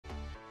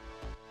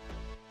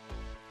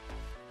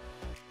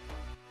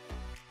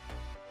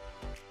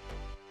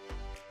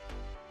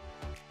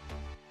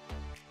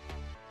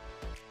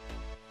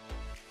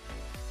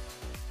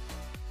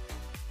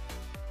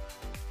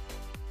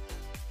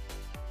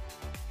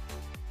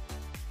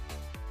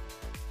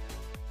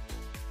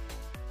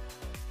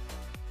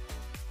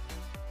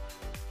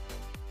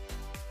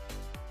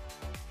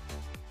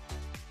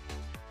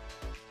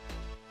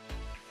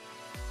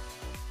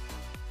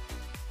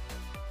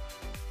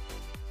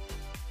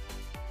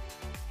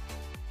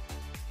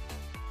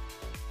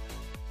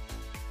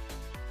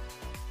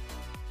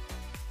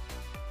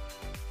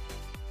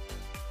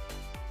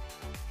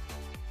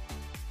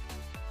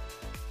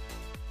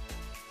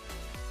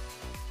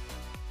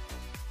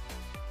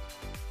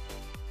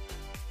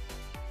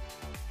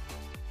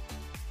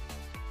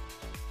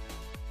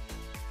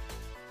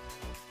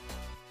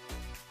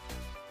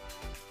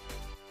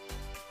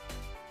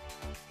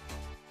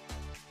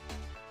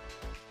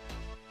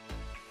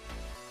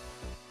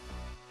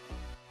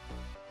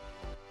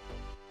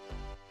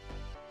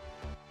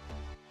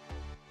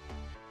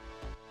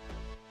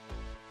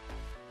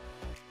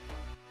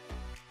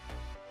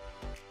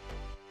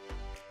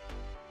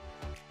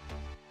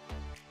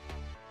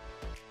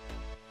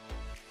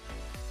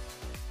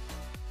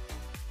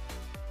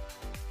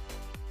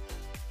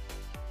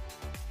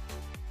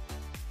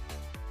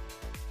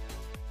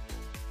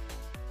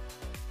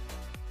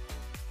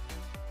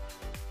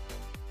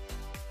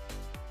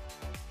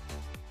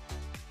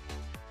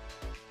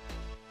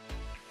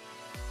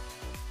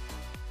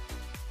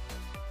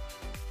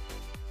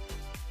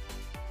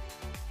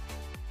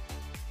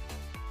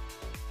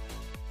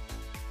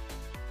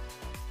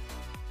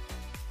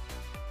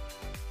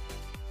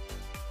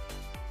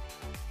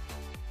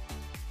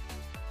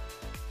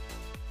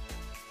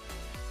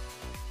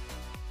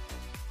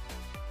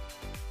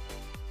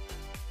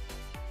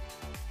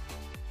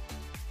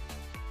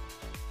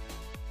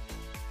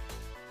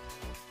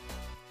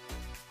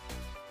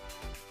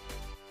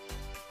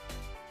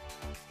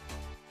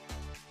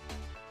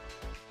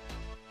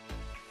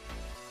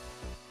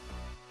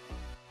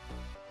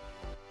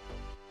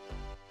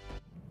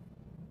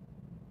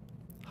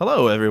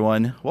Hello,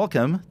 everyone.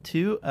 Welcome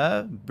to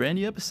a brand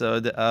new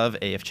episode of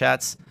AF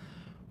Chats.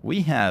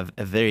 We have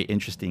a very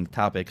interesting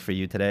topic for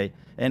you today,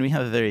 and we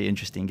have a very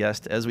interesting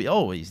guest, as we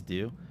always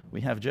do.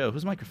 We have Joe,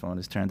 whose microphone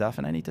is turned off,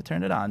 and I need to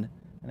turn it on,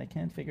 and I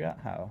can't figure out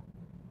how.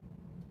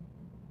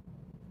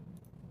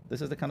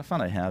 This is the kind of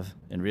fun I have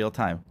in real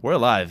time. We're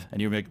live,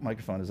 and your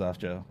microphone is off,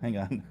 Joe. Hang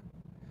on.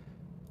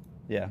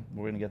 Yeah,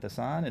 we're going to get this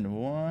on in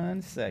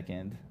 1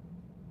 second.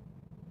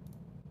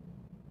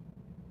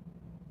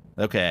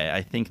 Okay,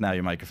 I think now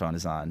your microphone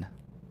is on.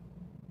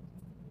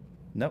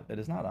 Nope, it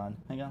is not on.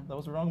 Hang on, that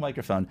was the wrong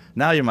microphone.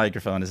 Now your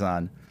microphone is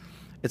on.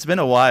 It's been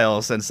a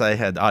while since I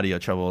had audio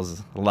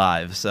troubles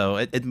live, so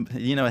it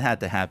had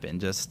to happen.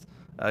 Just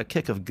a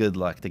kick of good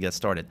luck to get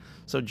started.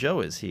 So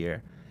Joe is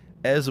here.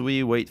 As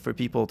we wait for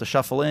people to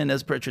shuffle in,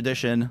 as per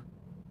tradition,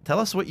 tell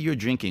us what you're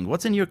drinking.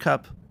 What's in your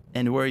cup,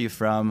 and where are you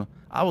from?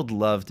 I would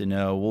love to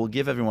know. We'll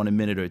give everyone a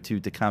minute or two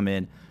to come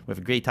in. We have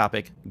a great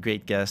topic,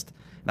 great guest.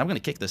 And I'm going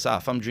to kick this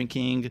off. I'm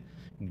drinking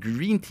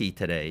green tea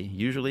today.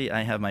 Usually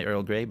I have my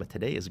Earl Grey, but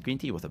today is green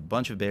tea with a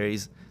bunch of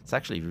berries. It's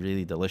actually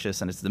really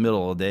delicious, and it's the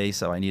middle of the day,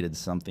 so I needed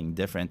something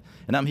different.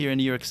 And I'm here in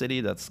New York City.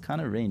 That's kind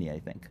of rainy,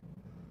 I think.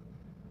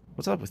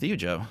 What's up with you,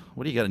 Joe?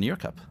 What do you got in your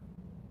cup?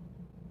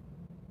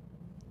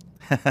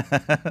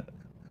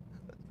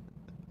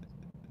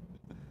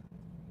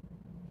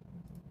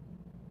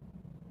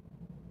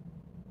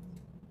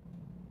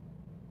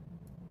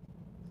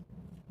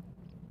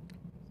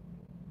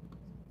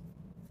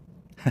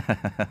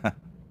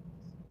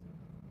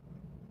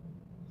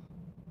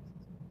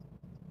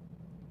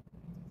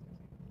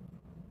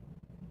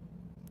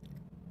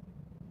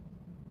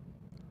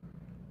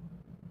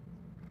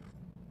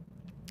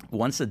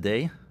 Once a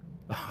day?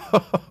 I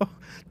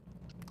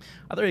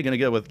thought you were going to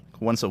go with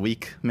once a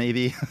week,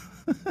 maybe.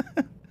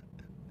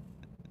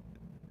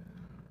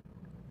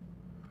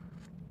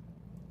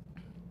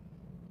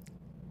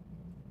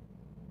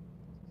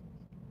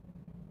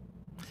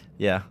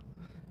 Yeah.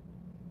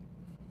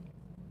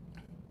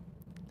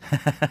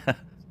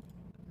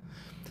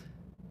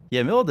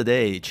 Yeah, middle of the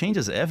day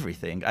changes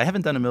everything. I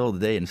haven't done a middle of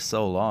the day in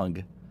so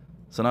long.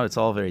 So now it's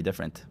all very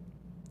different.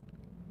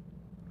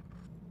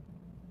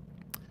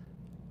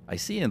 I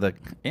see in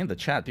the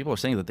chat, people are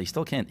saying that they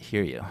still can't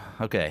hear you.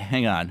 Okay,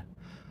 hang on.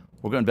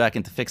 We're going back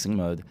into fixing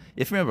mode.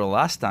 If you remember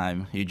last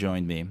time you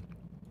joined me,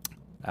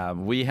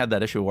 we had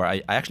that issue where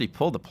I actually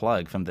pulled the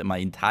plug from my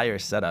entire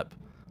setup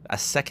a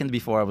second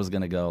before I was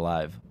going to go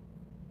live.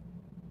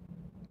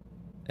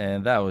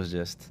 And that was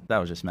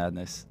just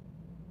madness.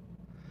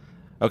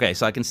 Okay,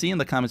 so I can see in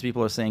the comments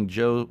people are saying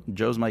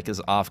Joe's mic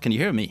is off. Can you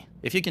hear me?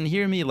 If you can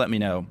hear me, let me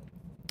know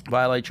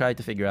while I try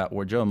to figure out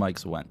where Joe's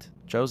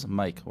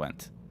mic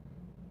went.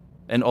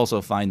 And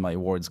also find my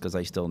awards, because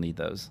I still need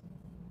those,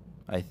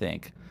 I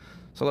think.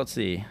 So let's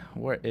see.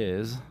 Where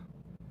is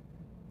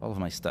all of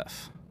my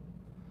stuff?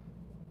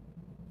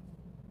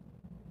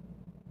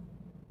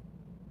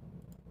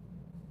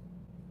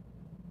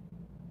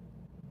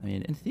 I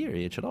mean, in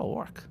theory, it should all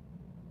work.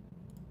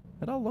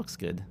 It all looks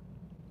good.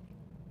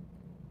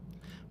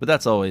 But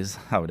that's always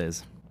how it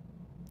is.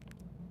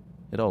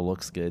 It all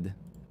looks good.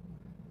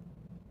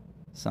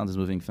 Sound is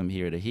moving from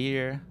here to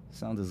here.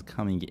 Sound is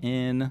coming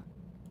in.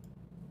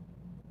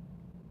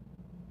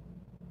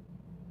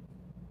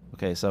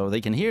 Okay, so they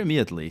can hear me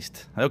at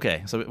least.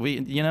 Okay, so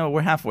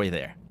we're halfway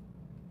there.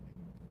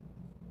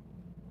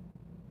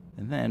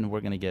 And then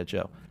we're gonna get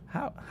Joe.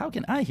 How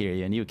can I hear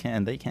you and you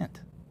can? They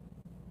can't.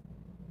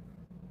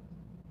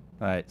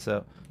 All right,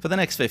 so for the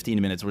next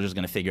 15 minutes, we're just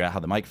gonna figure out how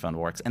the microphone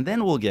works, and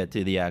then we'll get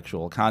to the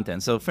actual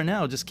content. So for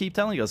now, just keep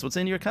telling us what's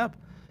in your cup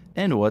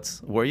and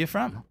where you're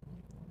from.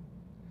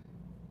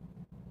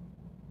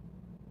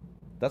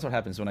 That's what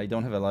happens when I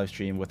don't have a live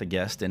stream with a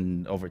guest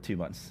in over 2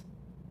 months.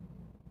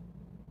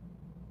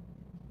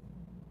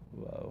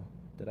 Whoa,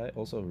 did I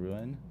also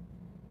ruin?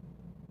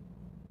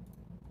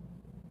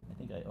 I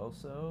think I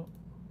also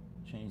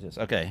changed this.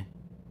 Okay,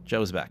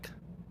 Joe's back.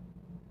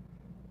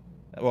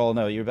 Well,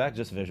 no, you're back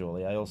just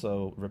visually. I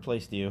also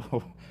replaced you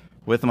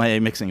with my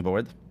mixing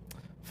board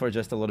for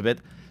just a little bit.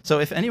 So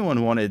if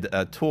anyone wanted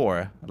a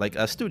tour, like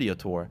a studio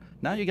tour,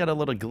 now you got a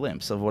little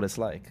glimpse of what it's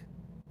like.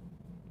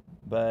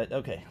 But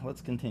okay,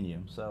 let's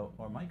continue. So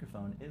our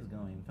microphone is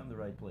going from the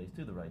right place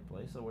to the right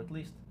place, so at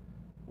least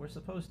we're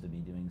supposed to be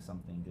doing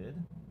something good.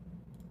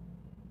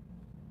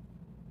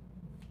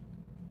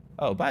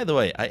 Oh, by the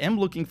way, I am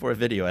looking for a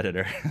video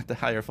editor to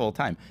hire full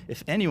time.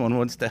 If anyone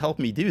wants to help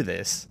me do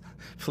this,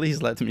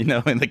 please let me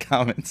know in the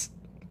comments.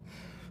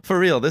 For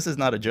real, this is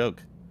not a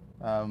joke.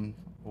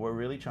 We're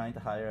really trying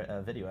to hire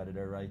a video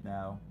editor right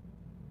now.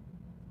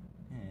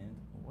 And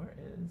where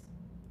is...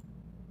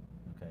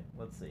 Okay,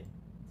 let's see.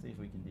 Let's see if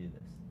we can do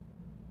this.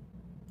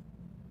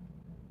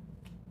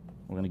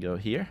 We're going to go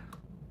here.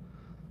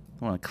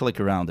 I want to click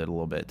around it a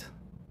little bit.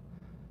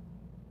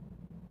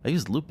 I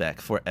use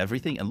loopback for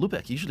everything, and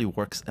loopback usually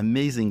works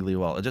amazingly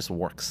well. It just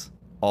works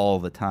all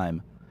the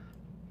time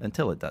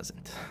until it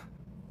doesn't.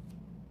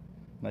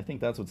 And I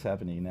think that's what's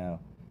happening now.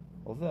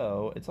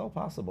 Although, it's all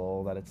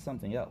possible that it's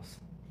something else.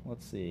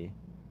 Let's see.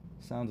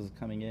 Sound is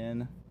coming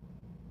in.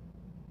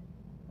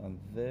 on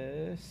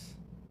this.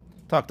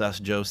 Talk to us,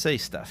 Joe. Say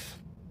stuff.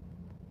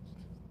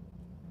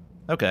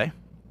 Okay.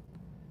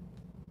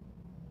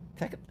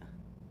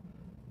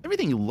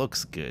 Everything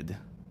looks good.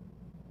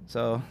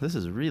 So this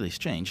is really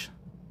strange.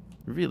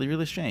 Really,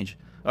 really strange.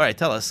 All right,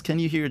 tell us, can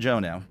you hear Joe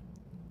now?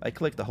 I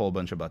clicked a whole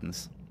bunch of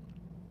buttons.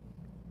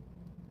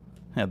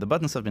 Yeah, the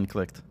buttons have been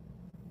clicked.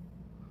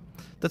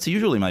 That's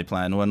usually my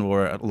plan when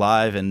we're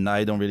live and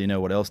I don't really know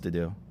what else to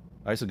do.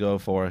 I used to go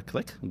for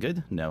click,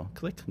 good, no.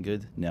 Click,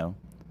 good, no.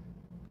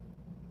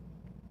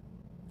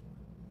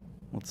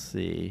 Let's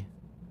see.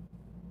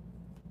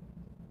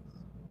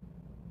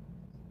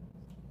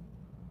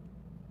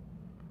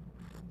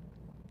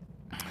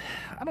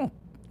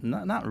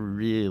 Not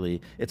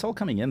really. It's all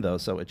coming in though,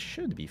 so it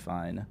should be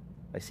fine.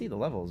 I see the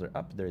levels are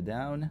up, they're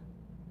down.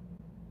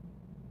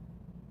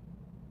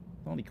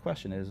 The only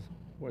question is,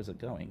 where's it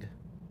going?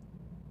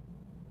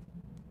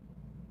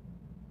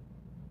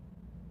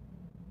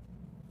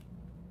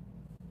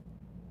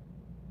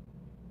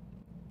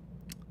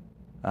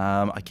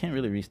 I can't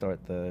really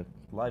restart the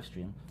live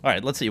stream. All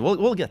right, let's see.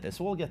 We'll get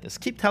this. We'll get this.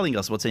 Keep telling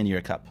us what's in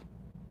your cup.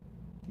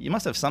 You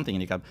must have something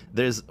in your cup.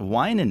 There's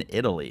wine in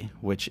Italy,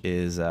 which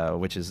is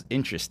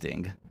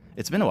interesting.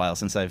 It's been a while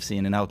since I've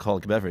seen an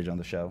alcoholic beverage on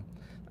the show.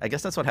 I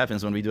guess that's what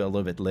happens when we do it a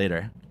little bit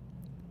later.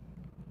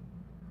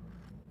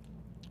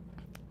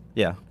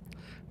 Yeah.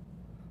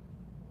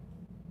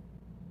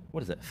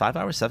 What is it? 5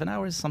 hours? 7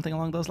 hours? Something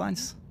along those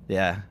lines?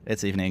 Yeah,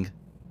 it's evening.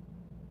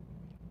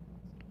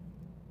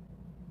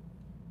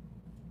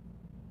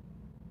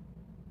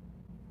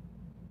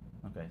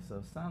 Okay,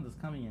 so sound is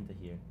coming into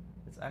here.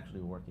 It's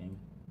actually working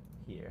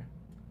here.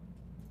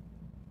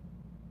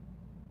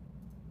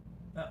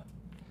 Oh.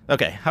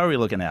 Okay, how are we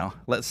looking now?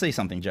 Let's say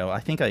something, Joe. I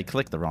think I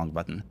clicked the wrong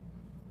button.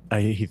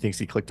 He thinks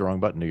he clicked the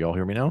wrong button. Do y'all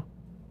hear me now?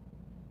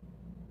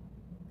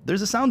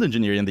 There's a sound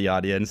engineer in the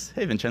audience.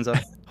 Hey, Vincenzo.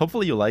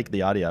 Hopefully you like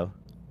the audio.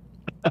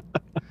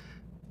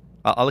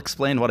 I'll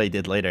explain what I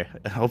did later.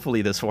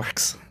 Hopefully this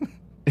works.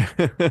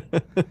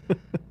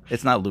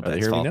 It's not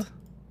Lupe's fault.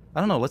 I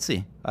don't know. Let's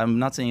see. I'm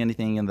not seeing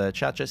anything in the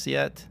chat just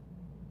yet.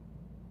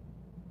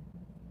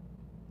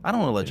 I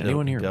don't want to let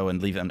Joe go and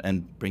leave him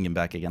and bring him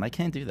back again. I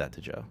can't do that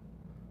to Joe.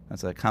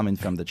 That's a comment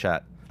from the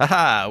chat.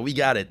 Haha, we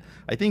got it.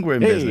 I think we're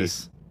in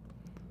business.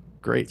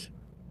 Great.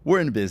 We're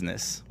in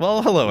business.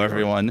 Well, hello,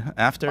 everyone.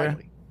 After,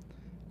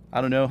 I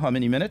don't know how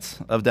many minutes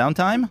of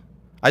downtime,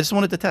 I just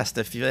wanted to test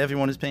if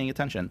everyone is paying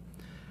attention.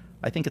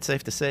 I think it's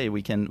safe to say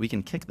we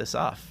can kick this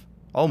off.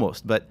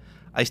 Almost, but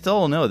I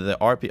still know that the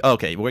RP...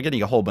 Okay, we're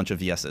getting a whole bunch of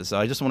VSs, so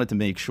I just wanted to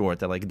make sure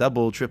to like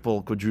double,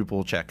 triple,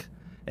 quadruple check,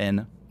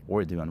 and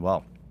we're doing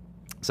well.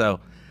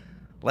 So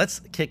let's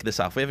kick this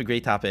off. We have a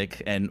great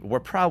topic, and we're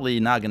probably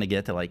not going to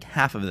get to like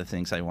half of the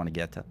things I want to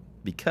get to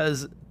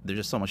because there's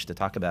just so much to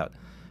talk about.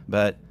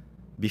 But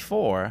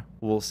before,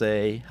 we'll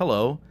say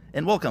hello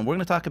and welcome. We're going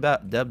to talk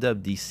about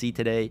WWDC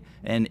today,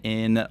 and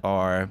in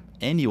our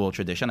annual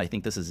tradition, I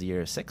think this is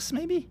year 6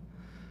 maybe?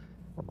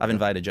 I've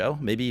invited Joe,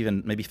 maybe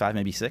 5,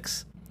 maybe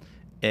 6.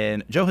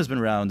 And Joe has been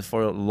around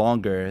for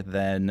longer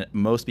than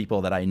most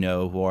people that I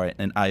know who are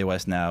in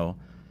iOS now.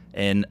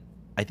 And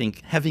I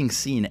think having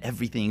seen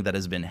everything that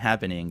has been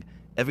happening,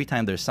 every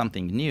time there's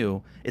something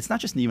new, it's not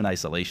just new in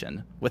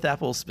isolation. With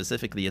Apple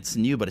specifically, it's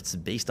new, but it's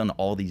based on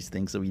all these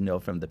things that we know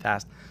from the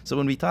past. So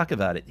when we talk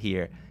about it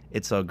here,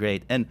 it's so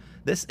great. And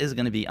this is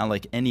going to be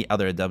unlike any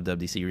other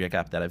WWDC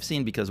recap that I've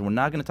seen because we're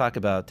not going to talk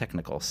about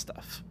technical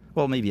stuff.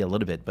 Well, maybe a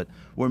little bit, but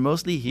we're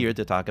mostly here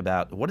to talk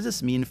about what does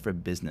this mean for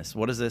business?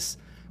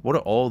 What are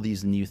all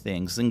these new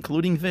things,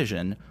 including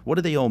vision? What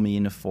do they all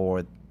mean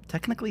for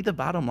technically the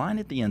bottom line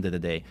at the end of the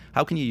day?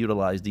 How can you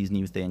utilize these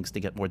new things to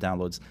get more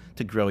downloads,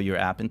 to grow your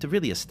app, and to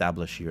really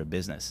establish your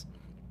business?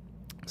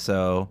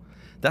 So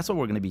that's what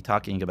we're going to be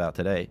talking about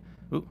today.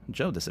 Ooh,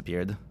 Joe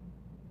disappeared.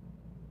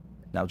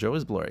 Now Joe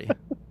is blurry.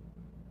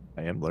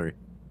 I am blurry.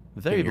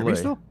 Very blurry.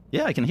 Still?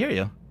 Yeah, I can hear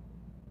you.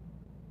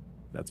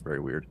 That's very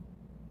weird.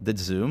 Did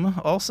Zoom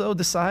also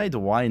decide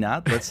why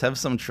not? Let's have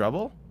some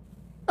trouble?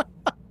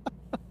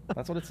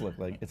 That's what it's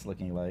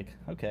looking like.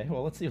 Okay,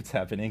 well, let's see what's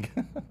happening.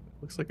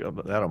 Looks like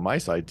that on my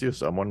side, too,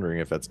 so I'm wondering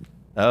if that's...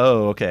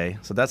 Oh, okay.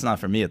 So that's not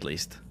for me, at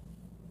least.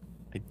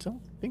 I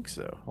don't think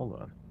so. Hold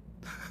on.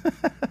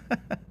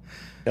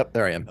 Yep,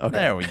 there I am. Okay.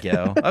 There we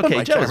go.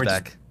 Okay, Joe's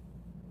back.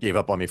 Gave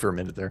up on me for a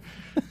minute there.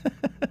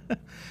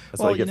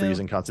 That's what I get for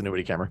using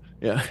continuity camera.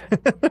 Yeah.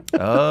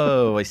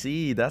 Oh, I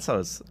see. That's how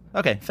it's...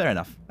 Okay, fair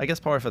enough. I guess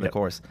par for the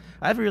course.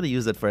 I haven't really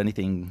used it for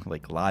anything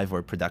like live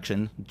or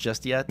production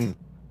just yet,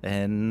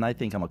 and I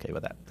think I'm okay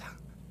with that.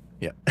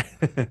 Yeah.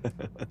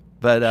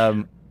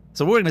 But,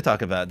 so we're going to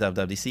talk about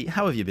WWDC.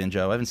 How have you been,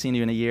 Joe? I haven't seen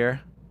you in a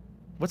year.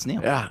 What's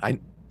new? Yeah,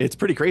 it's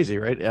pretty crazy,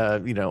 right?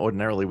 You know,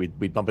 ordinarily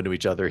we'd bump into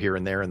each other here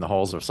and there in the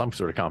halls of some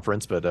sort of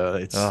conference, but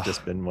it's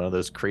just been one of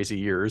those crazy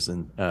years.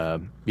 And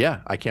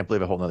yeah, I can't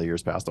believe a whole nother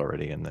year's passed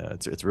already. And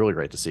it's really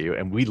great to see you.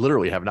 And we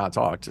literally have not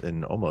talked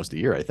in almost a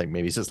year, I think,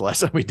 maybe since the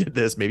last time we did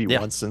this, maybe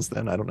once since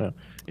then. I don't know.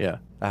 Yeah.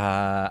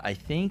 I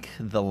think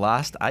the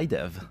last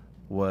iDev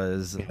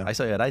was Yeah. I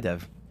saw you at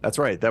iDev. That's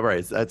right.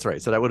 That's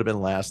right. So that would have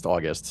been last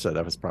August. So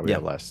that was probably Yeah.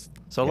 our last.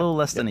 So a little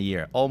less than a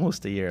year,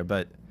 almost a year.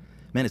 But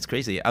man, it's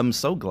crazy. I'm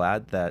so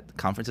glad that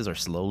conferences are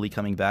slowly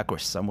coming back or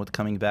somewhat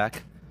coming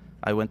back.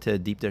 I went to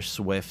Deep Dish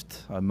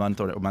Swift a month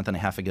and a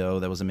half ago.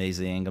 That was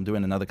amazing. I'm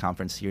doing another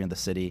conference here in the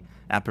city,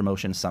 App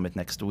Promotion Summit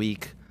next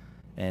week,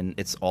 and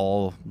it's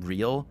all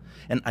real.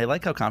 And I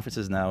like how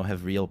conferences now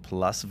have real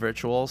plus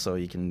virtual, so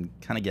you can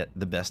kind of get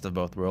the best of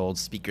both worlds,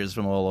 speakers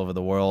from all over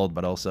the world,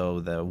 but also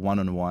the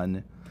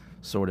one-on-one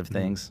sort of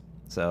things.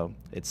 So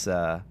it's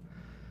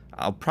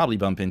I'll probably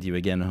bump into you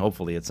again,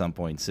 hopefully at some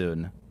point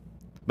soon.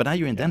 But now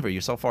you're in Denver.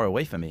 You're so far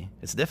away from me.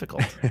 It's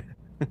difficult.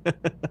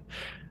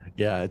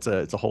 Yeah, it's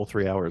a whole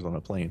 3 hours on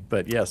a plane.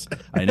 But yes,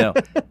 I know.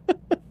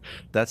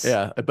 That's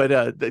yeah.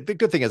 But the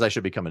good thing is I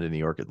should be coming to New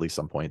York at least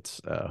some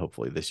point,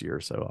 hopefully this year.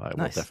 So I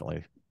will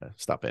definitely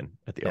stop in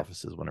at the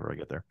offices whenever I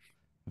get there.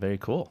 Very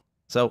cool.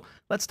 So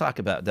let's talk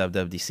about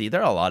WWDC.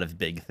 There are a lot of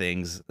big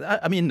things.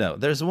 I mean, no,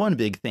 there's one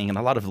big thing and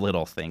a lot of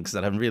little things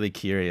that I'm really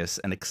curious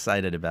and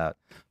excited about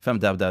from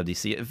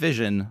WWDC.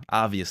 Vision,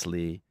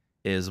 obviously,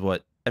 is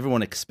what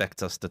everyone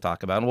expects us to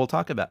talk about, and we'll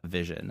talk about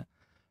Vision.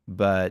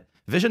 But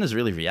Vision is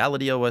really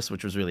RealityOS,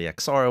 which was really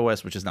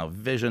xrOS, which is now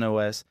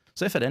visionOS.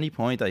 So if at any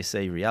point I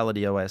say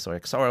RealityOS or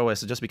xrOS,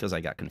 it's just because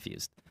I got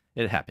confused.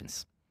 It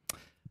happens.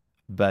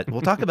 But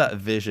we'll talk about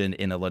Vision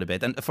in a little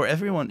bit. And for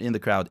everyone in the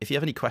crowd, if you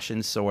have any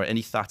questions or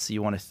any thoughts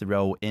you want to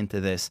throw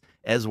into this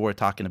as we're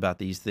talking about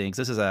these things,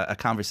 this is a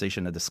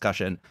conversation, a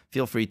discussion.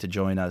 Feel free to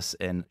join us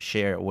and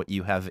share what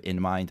you have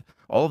in mind.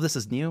 All of this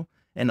is new,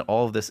 and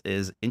all of this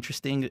is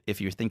interesting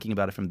if you're thinking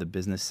about it from the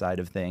business side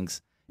of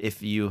things.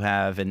 If you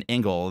have an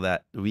angle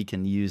that we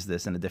can use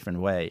this in a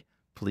different way,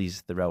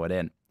 please throw it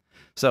in.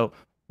 So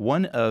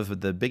one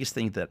of the biggest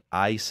things that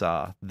I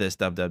saw this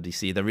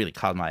WWDC that really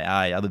caught my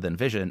eye, other than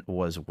Vision,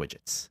 was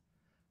widgets.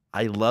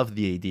 I love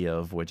the idea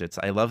of widgets.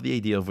 I love the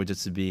idea of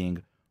widgets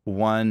being,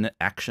 one,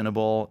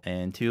 actionable,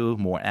 and two,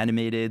 more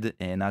animated,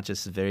 and not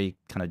just very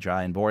kind of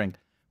dry and boring,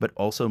 but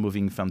also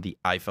moving from the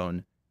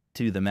iPhone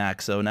to the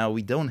Mac. So now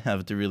we don't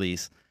have to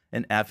release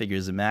an App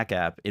Figures Mac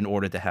app in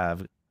order to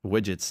have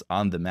widgets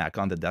on the Mac,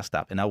 on the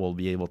desktop, and now we'll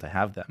be able to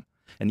have them.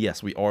 And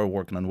yes, we are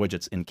working on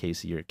widgets in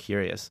case you're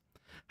curious.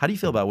 How do you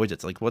feel about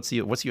widgets? Like, what's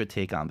your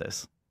take on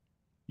this?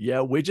 Yeah,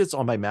 widgets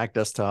on my Mac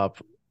desktop,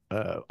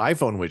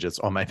 iPhone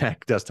widgets on my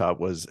Mac desktop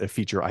was a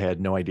feature I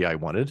had no idea I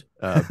wanted.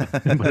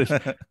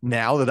 But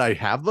now that I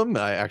have them,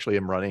 I actually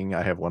am running.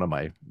 I have one of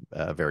my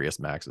various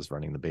Macs is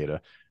running the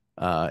beta.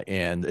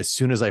 And as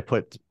soon as I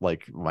put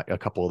like a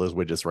couple of those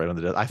widgets right on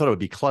the desk, I thought it would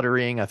be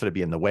cluttering. I thought it'd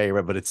be in the way,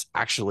 but it's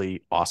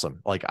actually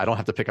awesome. Like I don't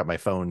have to pick up my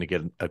phone to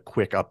get a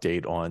quick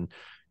update on,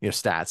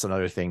 stats and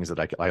other things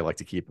that I like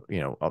to keep,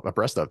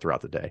 abreast of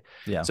throughout the day.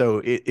 Yeah. So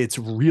it's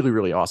really,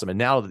 really awesome. And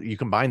now you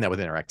combine that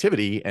with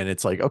interactivity and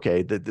it's like,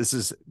 okay, this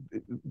is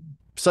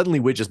suddenly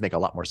widgets make a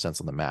lot more sense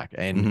on the Mac.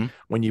 And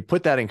when you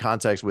put that in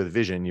context with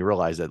Vision, you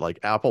realize that like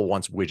Apple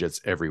wants widgets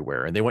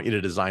everywhere and they want you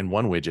to design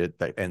one widget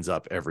that ends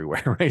up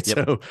everywhere, right?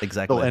 Yep, so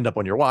exactly. They'll end up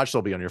on your watch,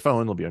 they'll be on your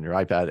phone, they'll be on your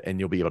iPad, and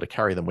you'll be able to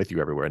carry them with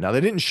you everywhere. Now, they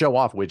didn't show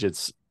off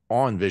widgets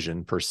on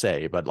Vision per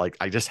se, but like,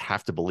 I just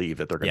have to believe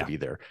that they're going to be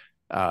there.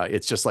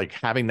 It's just like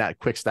having that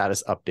quick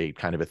status update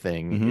kind of a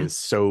thing is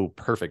so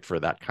perfect for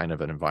that kind of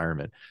an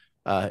environment.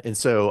 And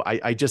so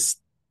I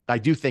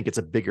do think it's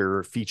a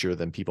bigger feature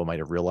than people might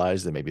have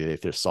realized, and maybe they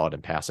just saw it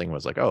in passing,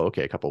 was like, oh,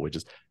 okay, a couple of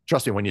widgets.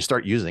 Trust me, when you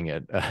start using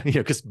it,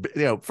 because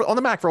on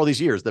the Mac for all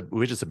these years, the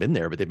widgets have been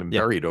there, but they've been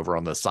buried over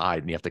on the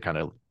side, and you have to kind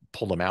of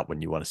pull them out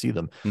when you want to see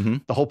them.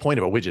 The whole point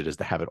of a widget is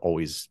to have it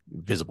always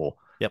visible.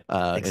 Yep,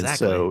 exactly. And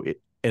so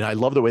and I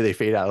love the way they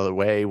fade out of the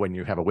way when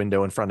you have a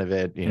window in front of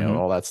it,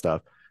 all that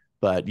stuff.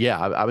 But yeah,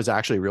 I was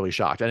actually really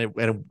shocked.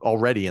 And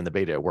already in the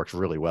beta, it works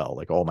really well.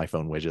 Like all my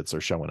phone widgets are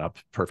showing up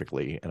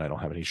perfectly and I don't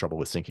have any trouble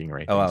with syncing or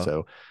anything. Oh, wow.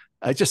 So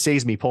it just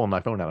saves me pulling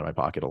my phone out of my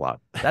pocket a lot.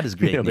 That is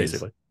great news.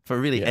 Basically.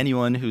 For really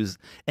anyone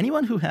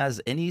who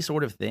has any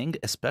sort of thing,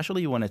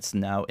 especially when it's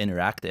now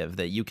interactive,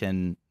 that you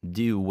can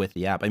do with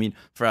the app. I mean,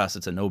 for us,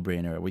 it's a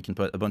no-brainer. We can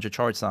put a bunch of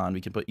charts on.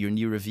 We can put your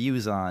new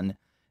reviews on.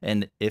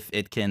 And if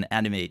it can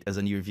animate as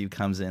a new review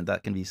comes in,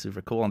 that can be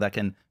super cool. And that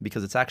can,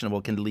 because it's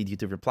actionable, can lead you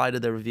to reply to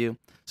the review.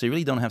 So you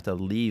really don't have to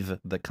leave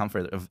the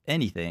comfort of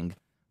anything,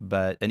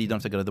 and you don't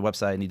have to go to the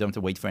website, and you don't have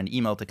to wait for an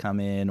email to come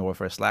in or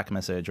for a Slack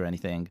message or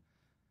anything.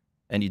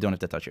 And you don't have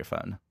to touch your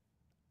phone.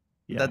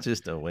 Yeah. That's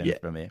just a win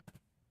for me.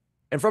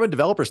 And from a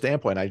developer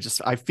standpoint,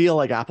 I feel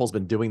like Apple's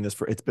been doing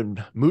this it's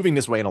been moving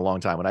this way in a long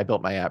time. When I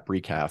built my app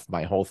Recaf,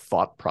 my whole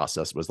thought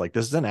process was like,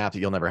 this is an app that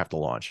you'll never have to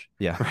launch.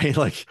 Yeah. Right.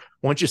 Like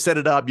once you set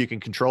it up, you can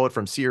control it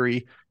from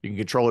Siri, you can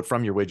control it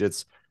from your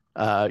widgets.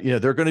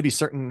 There are going to be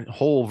certain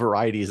whole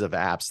varieties of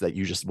apps that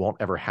you just won't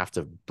ever have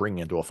to bring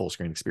into a full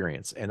screen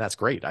experience. And that's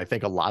great. I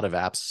think a lot of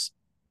apps,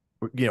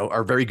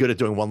 are very good at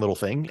doing one little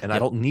thing. And I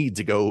don't need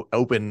to go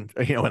open,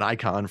 an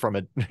icon from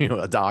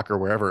a dock or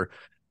wherever,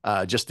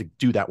 just to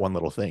do that one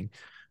little thing.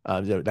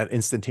 that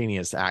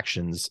instantaneous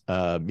actions,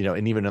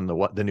 and even in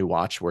the new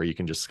watch where you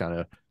can just kind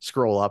of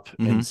scroll up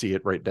and see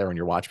it right there on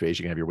your watch page.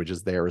 You can have your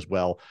widgets there as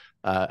well.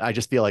 I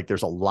just feel like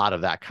there's a lot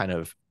of that kind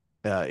of,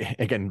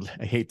 again,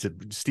 I hate to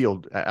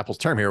steal Apple's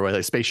term here, where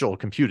like spatial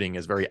computing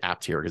is very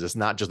apt here because it's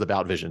not just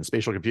about vision.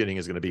 Spatial computing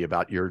is going to be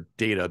about your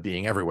data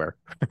being everywhere,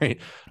 right?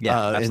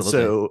 Yeah,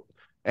 absolutely.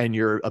 And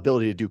your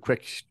ability to do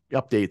quick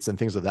updates and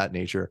things of that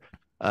nature.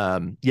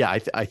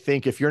 I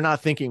think if you're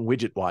not thinking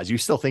widget wise, you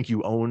still think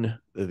you own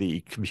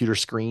the computer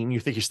screen. You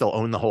think you still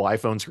own the whole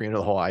iPhone screen or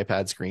the whole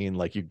iPad screen.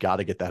 Like you got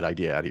to get that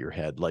idea out of your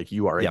head. Like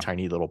you are a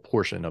tiny little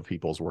portion of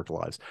people's work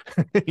lives,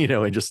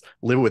 and just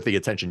live with the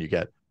attention you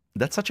get.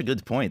 That's such a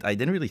good point. I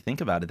didn't really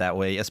think about it that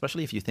way,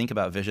 especially if you think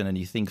about vision and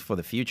you think for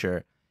the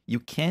future, you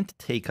can't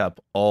take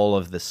up all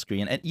of the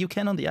screen, and you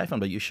can on the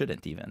iPhone, but you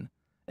shouldn't even.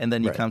 And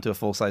then you come to a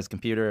full-size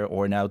computer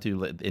or now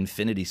to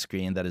infinity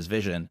screen that is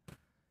vision.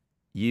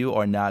 You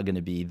are not going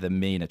to be the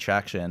main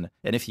attraction.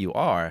 And if you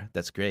are,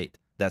 that's great.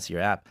 That's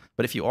your app.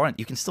 But if you aren't,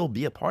 you can still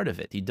be a part of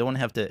it. You don't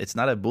have to, it's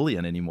not a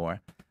Boolean anymore.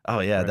 Oh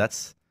yeah,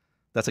 that's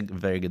a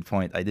very good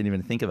point. I didn't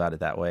even think about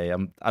it that way.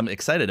 I'm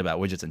excited about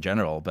widgets in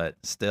general, but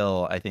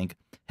still I think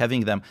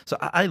having them. So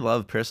I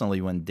love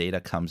personally when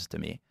data comes to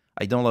me.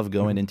 I don't love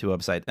going into a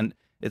website, and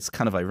it's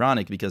kind of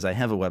ironic because I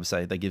have a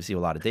website that gives you a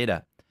lot of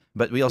data.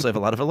 But we also have a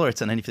lot of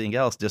alerts and anything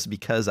else just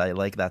because I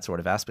like that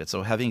sort of aspect.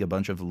 So having a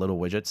bunch of little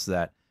widgets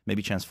that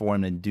maybe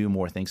transform and do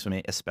more things for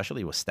me,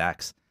 especially with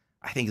stacks,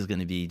 I think is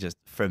going to be just,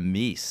 for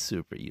me,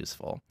 super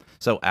useful.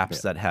 So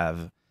apps that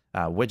have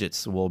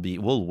widgets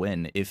will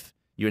win. If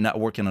you're not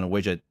working on a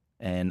widget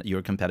and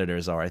your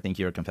competitors are, I think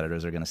your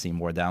competitors are going to see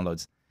more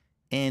downloads.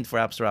 And for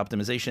App Store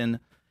optimization,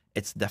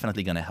 it's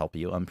definitely going to help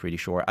you, I'm pretty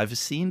sure. I've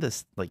seen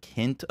this like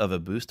hint of a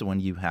boost when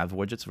you have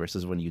widgets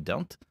versus when you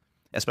don't.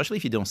 Especially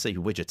if you don't say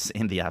widgets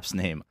in the app's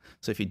name.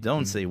 So if you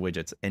don't say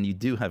widgets and you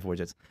do have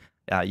widgets,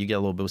 you get a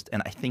little boost.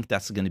 And I think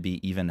that's going to be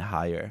even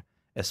higher,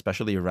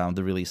 especially around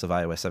the release of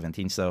iOS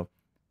 17. So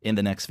in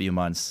the next few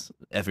months,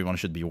 everyone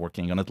should be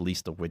working on at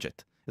least a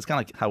widget. It's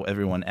kind of like how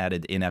everyone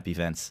added in-app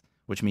events,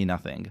 which mean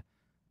nothing,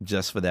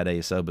 just for that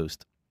ASO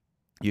boost.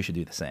 You should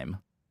do the same.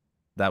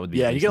 That would be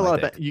you get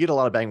a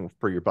lot of bang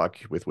for your buck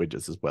with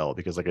widgets as well,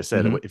 because like I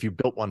said, if you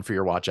built one for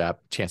your watch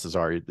app, chances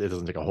are it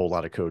doesn't take a whole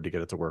lot of code to get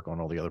it to work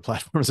on all the other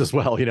platforms as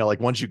well. Like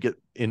once you get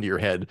into your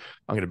head,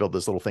 I'm going to build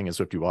this little thing in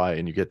SwiftUI,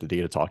 and you get the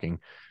data talking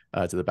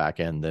to the back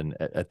end, then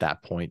at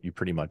that point you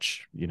pretty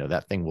much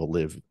that thing will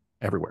live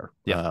everywhere.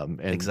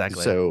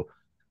 Exactly. So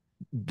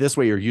this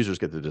way your users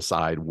get to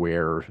decide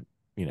where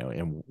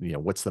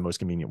what's the most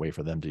convenient way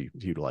for them to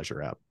utilize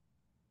your app.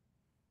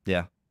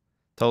 Yeah.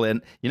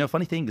 Totally. And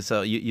funny thing.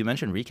 So you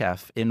mentioned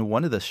Recaf. In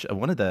one of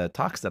the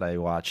talks that I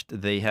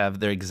watched, they have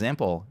their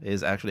example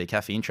is actually a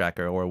caffeine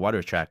tracker or a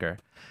water tracker.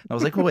 And I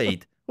was like,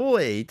 wait.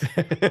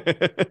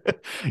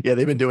 Yeah,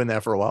 they've been doing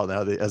that for a while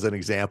now. As an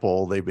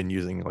example, they've been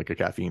using like a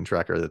caffeine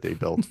tracker that they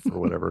built for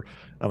whatever.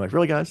 I'm like,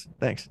 really, guys?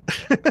 Thanks.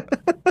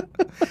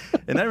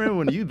 And I remember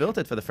when you built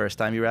it for the first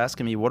time, you were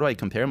asking me, what do I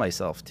compare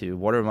myself to?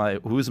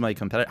 Who's my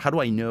competitor? How do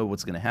I know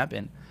what's going to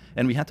happen?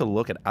 And we had to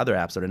look at other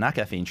apps that are not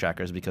caffeine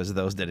trackers because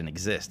those didn't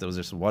exist. Those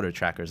are just water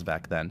trackers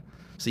back then.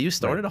 So you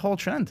started a whole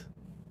trend.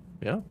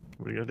 Yeah.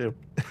 What are you going to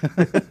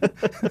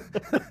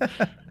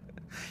do?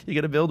 You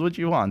got to build what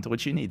you want,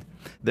 what you need.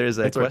 There's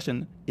a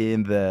question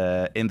in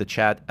the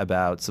chat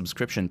about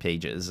subscription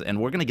pages,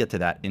 and we're going to get to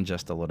that in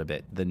just a little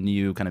bit, the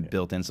new kind of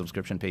built-in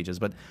subscription pages.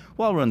 But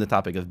while we're on the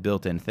topic of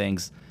built-in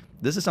things,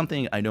 this is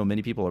something I know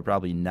many people are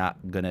probably not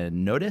going to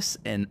notice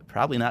and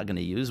probably not going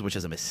to use, which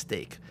is a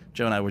mistake.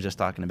 Joe and I were just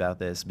talking about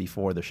this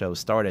before the show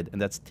started,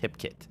 and that's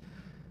TipKit.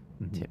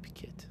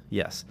 TipKit.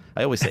 Yes.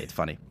 I always say it's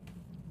funny.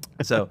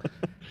 So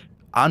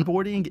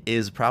onboarding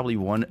is probably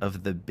one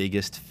of the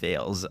biggest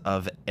fails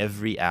of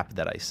every app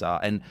that I saw.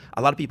 And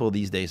a lot of people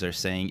these days are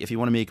saying, if you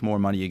want to make more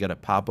money, you got to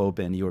pop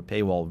open your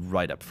paywall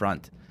right up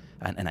front.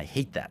 And I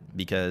hate that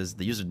because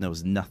the user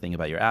knows nothing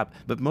about your app.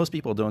 But most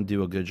people don't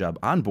do a good job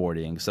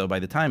onboarding. So by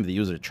the time the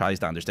user tries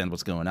to understand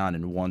what's going on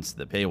and wants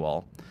the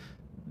paywall,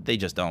 they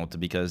just don't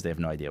because they have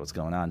no idea what's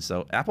going on.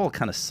 So Apple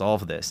kind of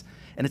solved this.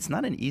 And it's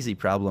not an easy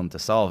problem to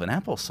solve. And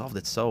Apple solved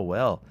it so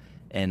well.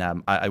 And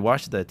I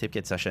watched the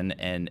TipKit session,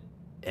 and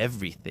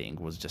everything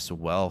was just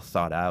well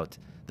thought out.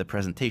 The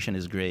presentation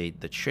is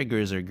great. The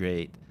triggers are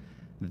great.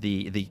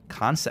 The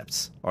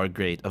concepts are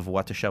great of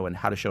what to show and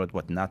how to show it,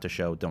 what not to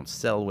show. Don't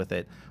sell with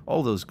it.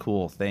 All those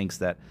cool things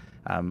that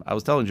I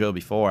was telling Joe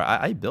before.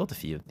 I built a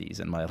few of these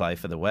in my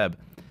life for the web.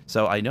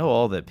 So I know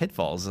all the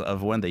pitfalls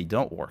of when they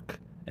don't work.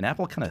 And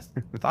Apple kind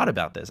of thought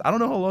about this. I don't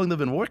know how long they've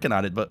been working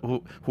on it, but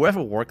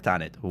whoever worked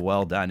on it,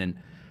 well done. And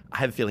I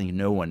have a feeling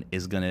no one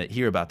is going to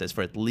hear about this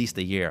for at least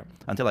a year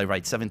until I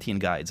write 17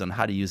 guides on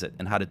how to use it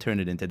and how to turn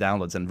it into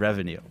downloads and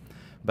revenue.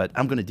 But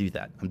I'm going to do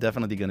that. I'm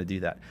definitely going to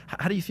do that.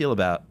 How do you feel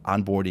about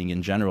onboarding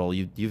in general?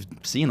 You've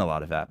seen a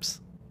lot of apps.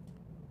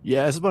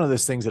 Yeah, it's one of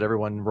those things that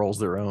everyone rolls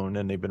their own,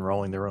 and they've been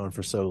rolling their own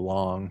for so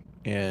long.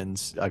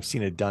 And I've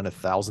seen it done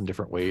 1,000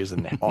 different ways.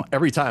 And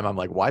every time I'm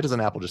like, why doesn't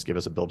Apple just give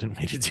us a built-in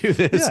way to do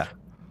this? Yeah.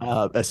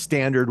 a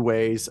standard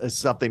ways,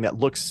 something that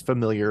looks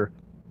familiar.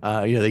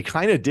 They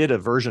kind of did a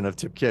version of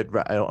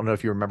TipKit. I don't know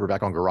if you remember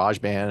back on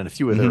GarageBand, and a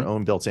few of their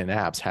own built-in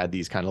apps had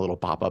these kind of little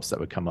pop-ups that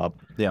would come up.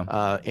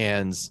 Yeah.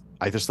 And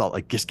I just thought,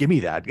 like, just give me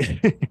that.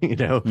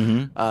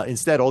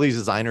 Instead, all these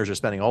designers are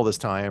spending all this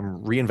time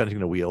reinventing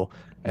the wheel,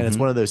 and it's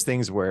one of those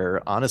things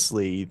where,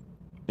 honestly,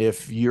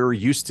 if you're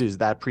used to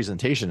that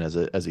presentation as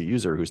a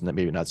user who's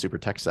maybe not super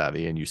tech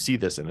savvy, and you see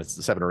this and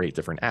it's 7 or 8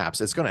 different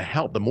apps, it's going to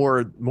help. The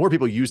more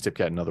people use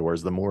TipKit, in other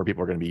words, the more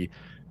people are going to be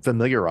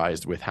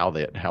familiarized with how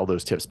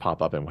those tips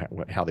pop up and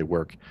how they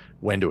work,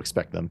 when to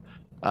expect them.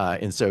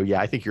 And so, yeah,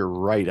 I think you're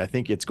right. I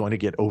think it's going to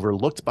get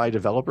overlooked by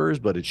developers,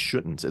 but it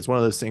shouldn't. It's one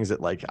of those things that,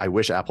 like, I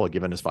wish Apple had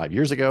given us 5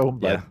 years ago,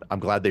 but I'm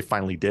glad they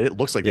finally did it.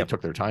 Looks like they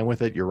took their time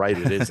with it. You're right.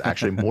 It is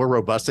actually more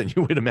robust than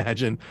you would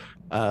imagine.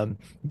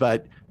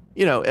 But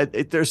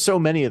there's so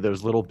many of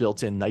those little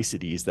built-in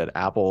niceties that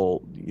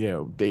Apple,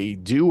 they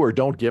do or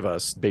don't give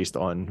us based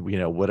on,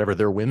 whatever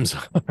their whims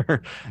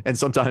are. And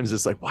sometimes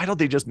it's like, why don't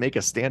they just make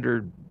a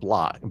standard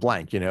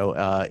blank,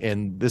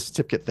 and this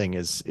TipKit thing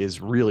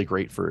is really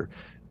great for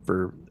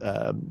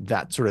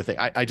that sort of thing.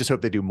 I just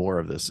hope they do more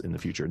of this in the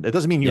future. It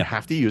doesn't mean you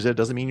have to use it. It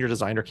doesn't mean your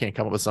designer can't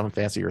come up with some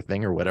fancier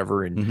thing or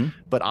whatever.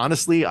 But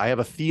honestly, I have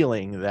a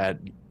feeling that,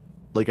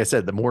 like I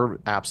said, the more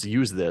apps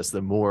use this,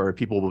 the more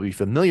people will be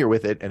familiar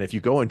with it. And if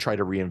you go and try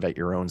to reinvent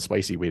your own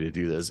spicy way to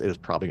do this, it is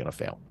probably going to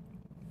fail.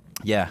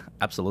 Yeah,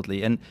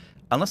 absolutely. And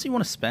unless you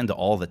want to spend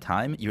all the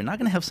time, you're not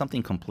going to have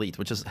something complete,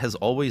 which has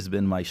always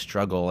been my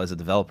struggle as a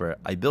developer.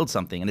 I build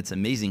something and it's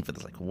amazing for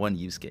this like one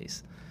use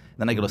case.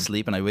 Then I go to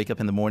sleep and I wake up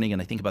in the morning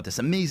and I think about this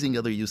amazing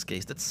other use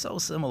case that's so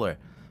similar,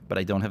 but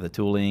I don't have the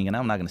tooling and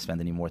I'm not going to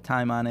spend any more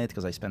time on it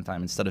because I spent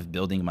time, instead of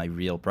building my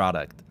real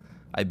product,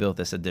 I built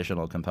this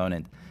additional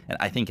component. And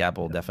I think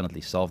Apple definitely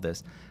solved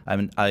this. I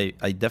mean, I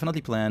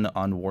definitely plan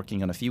on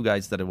working on a few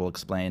guides that will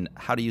explain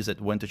how to use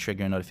it, when to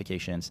trigger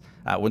notifications,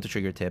 when to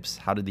trigger tips,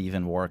 how did they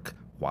even work,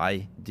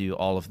 why do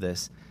all of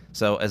this.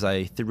 So as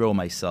I throw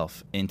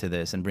myself into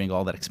this and bring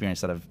all that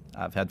experience that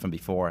I've had from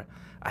before,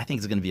 I think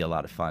it's going to be a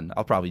lot of fun.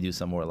 I'll probably do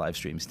some more live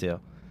streams too.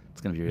 It's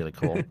going to be really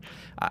cool.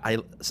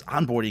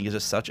 Onboarding is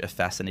just such a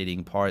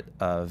fascinating part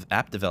of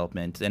app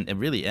development and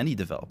really any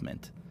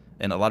development.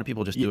 And a lot of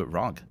people just do it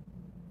wrong.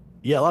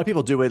 Yeah, a lot of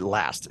people do it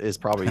last is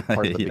probably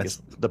part of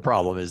the the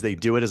problem is they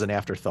do it as an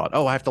afterthought.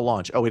 Oh, I have to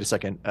launch. Oh, wait a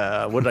second.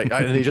 What did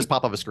and they just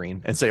pop up a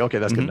screen and say, okay,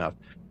 that's good enough.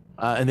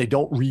 And they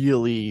don't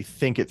really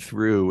think it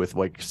through with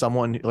like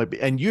someone like,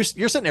 and you're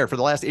sitting there for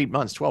the last 8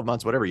 months, 12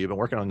 months, whatever, you've been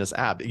working on this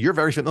app. You're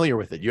very familiar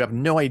with it. You have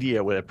no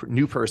idea what a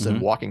new person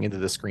walking into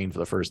the screen for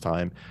the first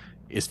time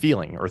is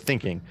feeling or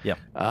thinking. Yeah.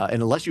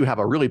 And unless you have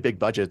a really big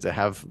budget to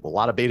have a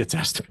lot of beta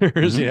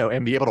testers,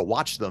 and be able to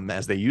watch them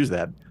as they use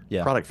that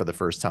product for the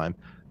first time,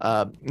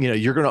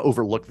 you're going to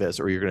overlook this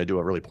or you're going to do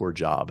a really poor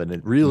job. And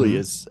it really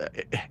is,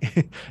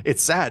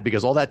 it's sad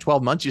because all that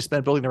 12 months you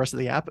spent building the rest of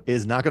the app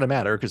is not going to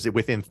matter because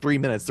within 3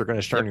 minutes, they're going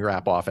to turn your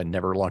app off and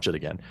never launch it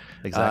again.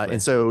 Exactly.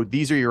 And so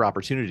these are your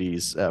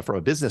opportunities from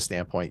a business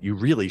standpoint. You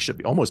really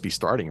should almost be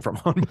starting from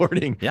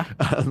onboarding. Yeah.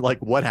 Like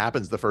what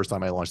happens the first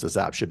time I launch this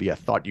app should be a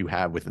thought you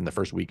have within the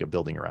first week of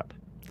building your app.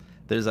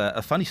 There's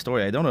a funny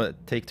story. I don't want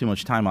to take too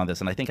much time on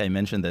this, and I think I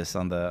mentioned this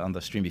on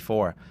the stream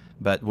before.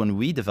 But when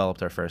we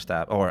developed our first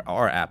app, or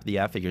our app, the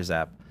App Figures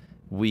app,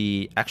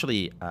 we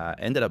actually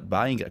ended up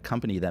buying a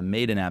company that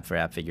made an app for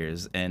App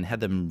Figures and had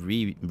them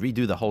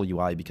redo the whole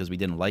UI because we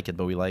didn't like it,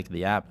 but we liked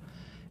the app.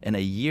 And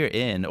a year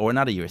in, or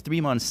not a year,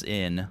 3 months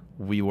in,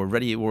 we were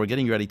ready. We were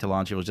getting ready to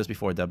launch. It was just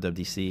before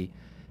WWDC,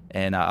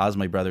 and Oz,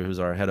 my brother, who's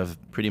our head of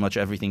pretty much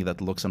everything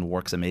that looks and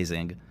works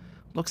amazing,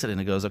 looks at it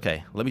and goes,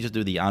 "Okay, let me just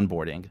do the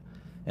onboarding."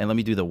 And let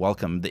me do the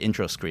welcome, the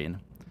intro screen.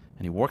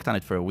 And he worked on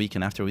it for a week,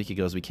 and after a week he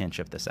goes, "We can't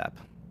ship this app.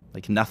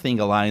 Like nothing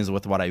aligns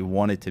with what I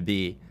want it to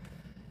be."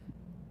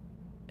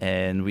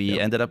 And we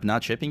ended up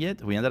not shipping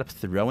it. We ended up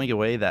throwing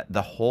away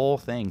the whole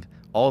thing,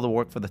 all the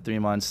work for the 3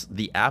 months,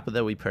 the app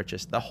that we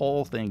purchased, the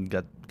whole thing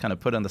got kind of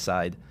put on the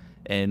side.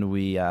 And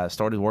we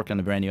started working on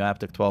a brand new app,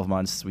 took 12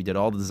 months. We did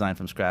all the design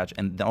from scratch,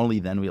 and only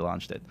then we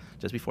launched it,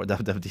 just before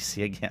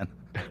WWDC again.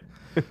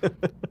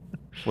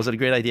 Was it a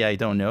great idea? I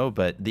don't know,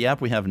 but the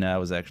app we have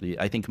now is actually,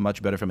 I think,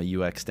 much better from a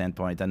UX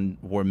standpoint, and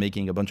we're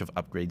making a bunch of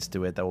upgrades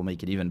to it that will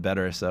make it even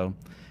better. So,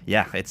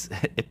 yeah,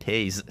 it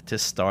pays to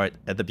start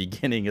at the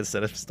beginning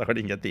instead of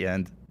starting at the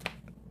end.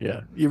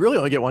 Yeah, you really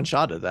only get one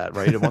shot at that,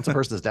 right? And once a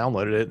person has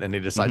downloaded it and they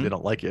decide they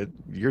don't like it,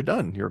 you're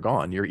done. You're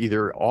gone. You're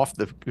either off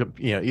the,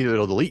 either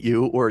it'll delete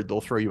you or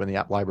they'll throw you in the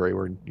app library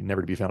where you're never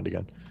to be found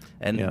again.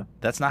 And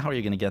that's not how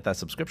you're going to get that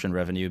subscription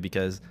revenue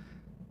because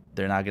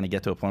they're not going to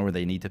get to a point where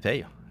they need to pay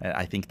you.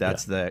 I think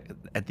that's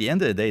at the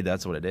end of the day,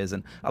 that's what it is.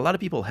 And a lot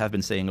of people have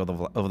been saying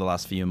over the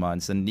last few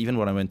months, and even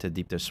when I went to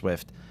Deep Dish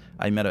Swift,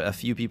 I met a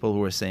few people who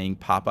were saying,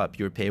 pop up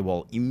your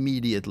paywall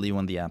immediately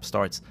when the app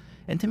starts.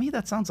 And to me,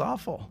 that sounds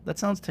awful. That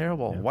sounds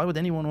terrible. Why would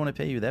anyone want to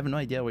pay you? They have no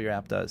idea what your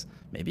app does.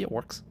 Maybe it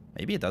works.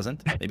 Maybe it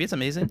doesn't. Maybe it's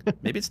amazing.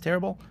 Maybe it's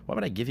terrible. Why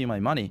would I give you my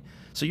money?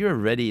 So you're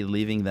already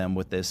leaving them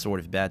with this sort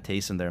of bad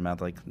taste in their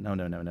mouth, like,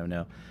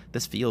 no.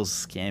 This feels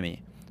scammy.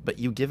 but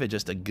you give it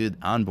just a good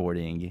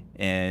onboarding,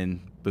 and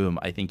boom,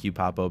 I think you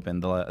pop open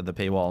the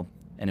paywall,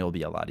 and it will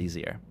be a lot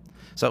easier.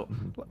 So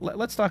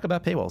let's talk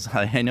about paywalls.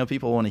 I know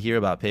people want to hear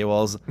about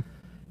paywalls.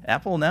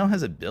 Apple now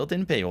has a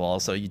built-in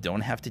paywall, so you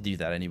don't have to do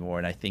that anymore,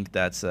 and I think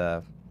that's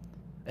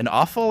an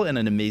awful and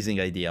an amazing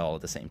idea all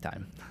at the same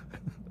time.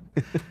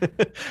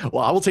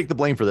 Well, I will take the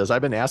blame for this.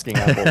 I've been asking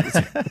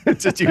Apple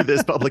to do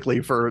this publicly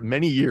for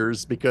many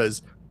years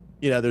because,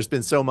 there's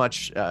been so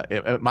much.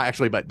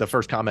 The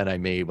first comment I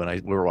made when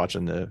we were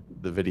watching the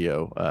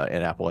video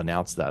and Apple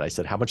announced that, I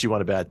said, "How much you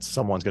want to bet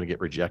someone's going to get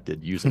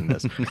rejected using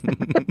this?"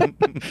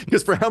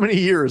 Because for how many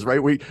years,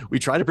 right? We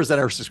try to present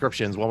our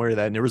subscriptions one way or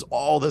that, and there was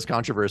all this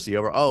controversy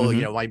over,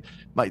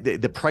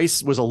 the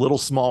price was a little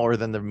smaller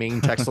than the main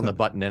text on the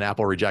button, and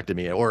Apple rejected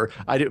me, or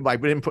I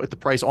didn't put the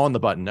price on the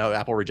button. No,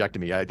 Apple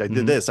rejected me. I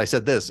did this. I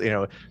said this.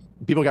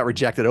 People got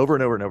rejected over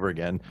and over and over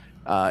again.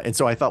 And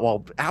so I thought,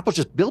 well, Apple,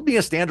 just build me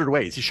a standard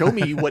way. Show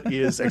me what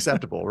is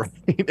acceptable, right?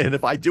 And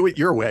if I do it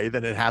your way,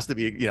 then it has to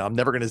be, I'm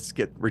never going to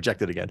get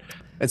rejected again.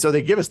 And so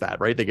they give us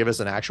that, right? They give us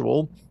an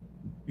actual,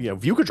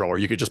 view controller.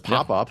 You could just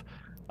pop up.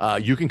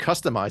 You can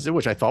customize it,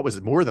 which I thought was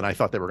more than I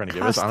thought they were going to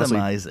give us. Honestly.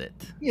 Customize it.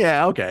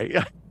 Yeah, okay.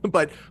 Yeah.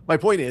 But my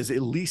point is,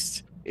 at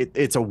least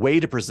it's a way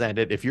to present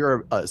it. If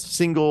you're a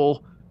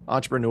single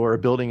entrepreneur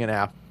building an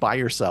app by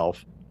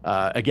yourself,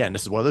 again,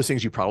 this is one of those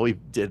things you probably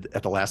did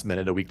at the last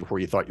minute, a week before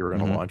you thought you were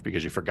going to launch,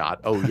 because you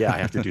forgot, oh yeah, I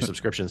have to do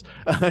subscriptions,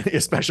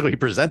 especially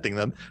presenting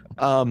them.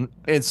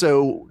 And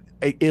so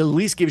it at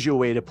least gives you a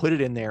way to put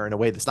it in there in a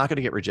way that's not going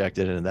to get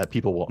rejected and that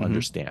people will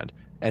understand,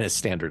 and it's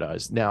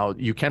standardized. Now,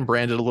 you can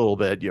brand it a little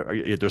bit.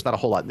 There's not a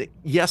whole lot.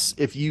 Yes,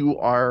 if you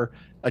are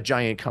a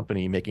giant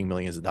company making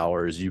millions of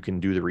dollars, you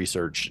can do the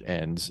research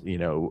and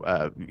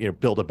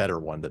build a better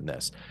one than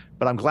this.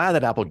 But I'm glad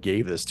that Apple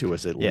gave this to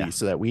us at least,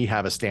 so that we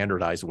have a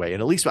standardized way,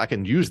 and at least I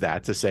can use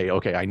that to say,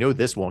 okay, I know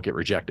this won't get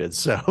rejected,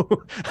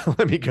 so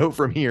let me go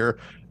from here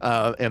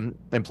and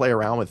play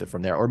around with it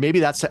from there. Or maybe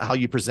that's how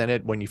you present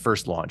it when you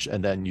first launch,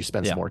 and then you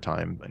spend some more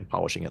time in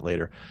polishing it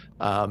later.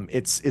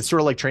 It's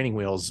sort of like training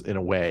wheels in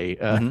a way,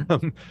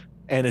 and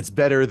it's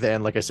better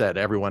than, like I said,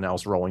 everyone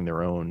else rolling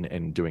their own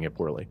and doing it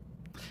poorly.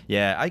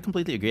 Yeah, I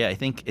completely agree. I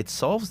think it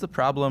solves the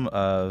problem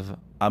of,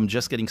 I'm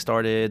just getting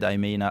started. I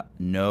may not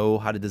know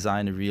how to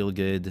design a real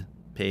good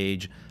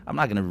page. I'm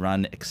not going to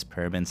run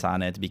experiments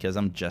on it because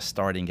I'm just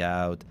starting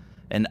out.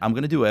 And I'm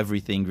going to do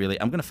everything, really.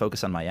 I'm going to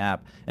focus on my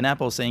app. And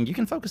Apple's saying, you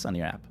can focus on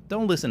your app.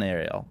 Don't listen to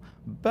Ariel.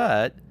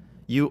 But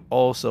you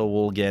also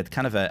will get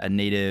kind of a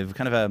native,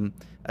 kind of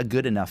a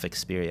good enough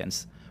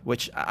experience,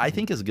 which I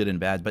think is good and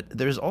bad. But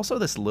there's also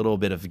this little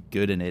bit of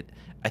good in it.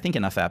 I think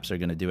enough apps are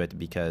going to do it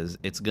because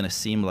it's going to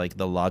seem like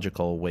the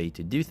logical way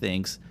to do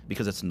things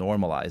because it's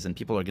normalized and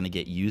people are going to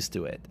get used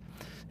to it.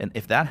 And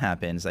if that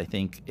happens, I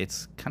think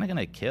it's kind of going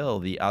to kill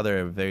the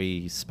other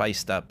very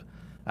spiced up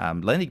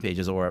landing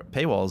pages or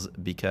paywalls,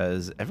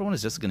 because everyone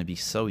is just going to be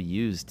so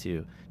used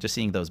to just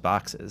seeing those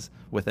boxes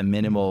with a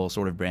minimal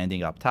sort of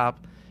branding up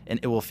top. And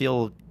it will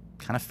feel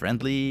kind of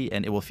friendly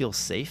and it will feel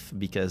safe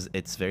because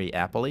it's very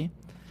Apple-y.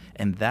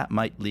 And that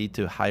might lead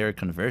to higher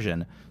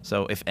conversion.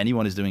 So if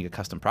anyone is doing a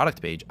custom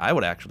product page, I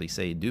would actually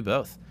say do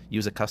both.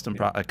 Use a custom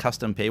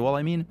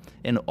paywall,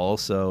 and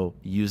also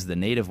use the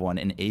native one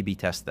and A/B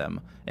test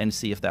them and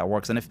see if that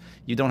works. And if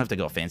you don't have to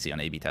go fancy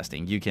on A/B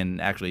testing, you can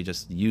actually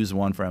just use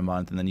one for a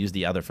month and then use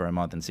the other for a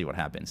month and see what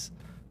happens.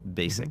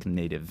 Basic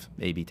native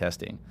A/B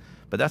testing.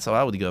 But that's how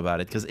I would go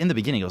about it, because in the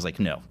beginning I was like,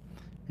 no.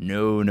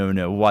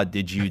 What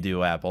did you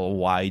do, Apple?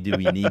 Why do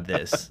we need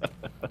this?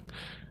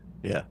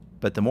 Yeah.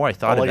 But the more I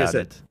thought about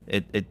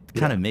it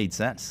kind of made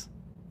sense.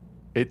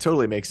 It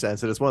totally makes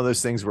sense. And it's one of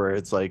those things where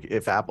it's like,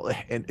 if Apple,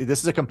 and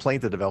this is a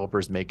complaint that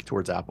developers make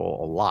towards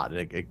Apple a lot.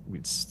 And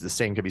it's the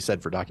same can be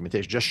said for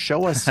documentation. Just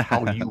show us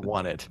how you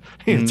want it.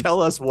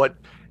 Tell us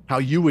how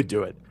you would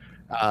do it.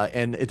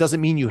 And it doesn't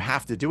mean you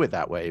have to do it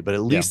that way, but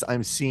at least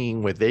I'm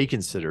seeing what they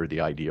consider the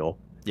ideal.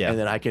 Yeah. And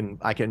then I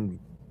can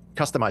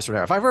customize from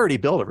there. If I've already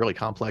built a really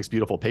complex,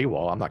 beautiful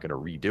paywall, I'm not going to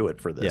redo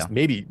it for this. Yeah.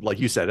 Maybe, like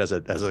you said, as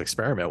an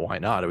experiment, why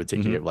not? It would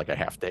take you like a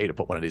half day to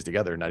put one of these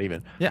together, not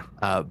even. Yeah.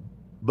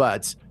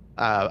 But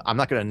I'm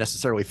not going to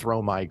necessarily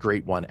throw my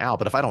great one out.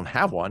 But if I don't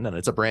have one and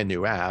it's a brand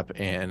new app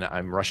and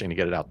I'm rushing to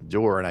get it out the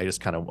door, and I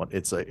just kind of want,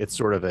 it's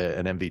sort of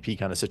an MVP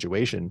kind of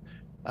situation,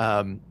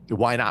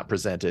 why not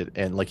present it?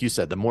 And like you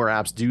said, the more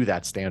apps do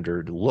that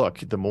standard look,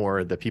 the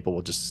more the people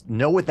will just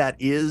know what that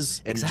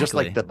is. And just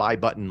like the buy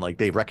button, like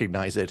they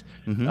recognize it,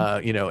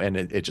 and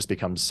it just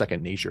becomes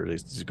second nature.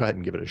 Just go ahead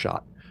and give it a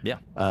shot. Yeah.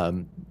 I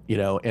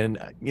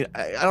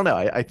don't know.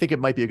 I think it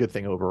might be a good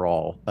thing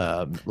overall.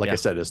 I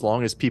said, as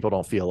long as people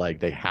don't feel like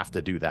they have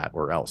to do that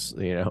or else,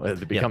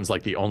 it becomes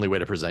like the only way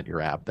to present your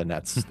app, then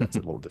that's a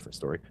little different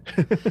story.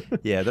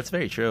 Yeah, that's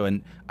very true.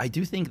 And I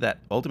do think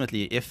that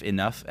ultimately, if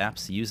enough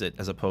apps use it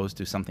as opposed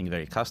to something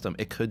very custom,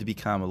 it could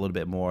become a little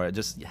bit more,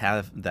 just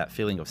have that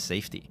feeling of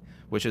safety,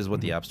 which is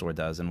what the App Store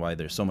does and why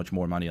there's so much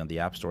more money on the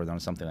App Store than on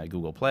something like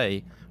Google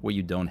Play where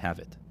you don't have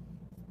it.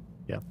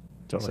 Yeah,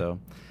 totally. So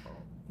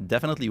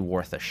definitely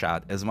worth a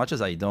shot. As much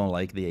as I don't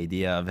like the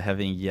idea of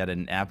having yet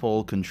an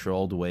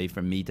Apple-controlled way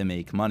for me to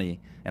make money,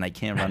 and I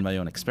can't run my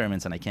own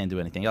experiments and I can't do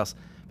anything else,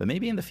 but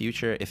maybe in the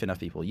future, if enough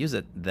people use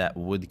it, that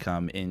would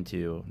come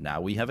into,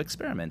 now we have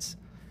experiments.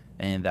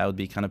 And that would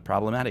be kind of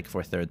problematic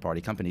for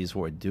third-party companies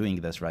who are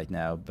doing this right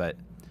now, but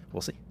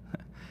we'll see.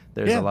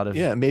 There's a lot of...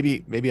 Yeah,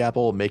 maybe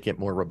Apple will make it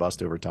more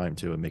robust over time,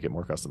 too, and make it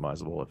more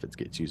customizable if it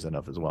gets used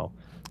enough as well.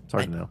 It's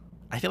hard to know.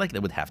 I feel like they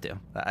would have to.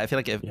 I feel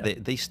like if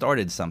they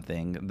started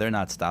something, they're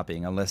not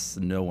stopping unless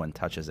no one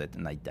touches it,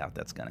 and I doubt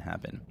that's going to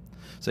happen.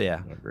 So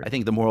yeah, I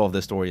think the moral of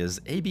the story is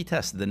A/B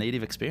test the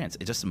native experience.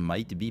 It just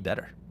might be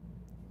better.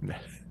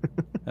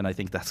 And I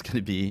think that's going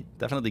to be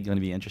definitely going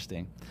to be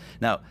interesting.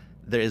 Now,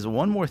 there is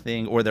one more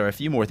thing, or there are a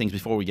few more things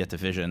before we get to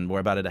Vision. We're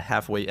about at the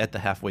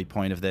halfway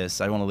point of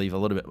this. I want to leave a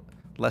little bit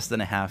less than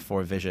a half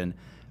for Vision,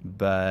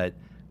 but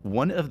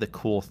one of the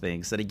cool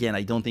things that, again,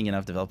 I don't think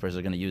enough developers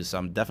are going to use, so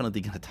I'm definitely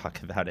going to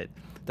talk about it.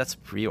 That's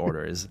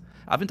pre-orders.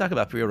 I've been talking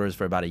about pre-orders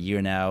for about a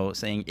year now,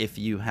 saying if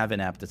you have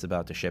an app that's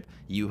about to ship,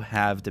 you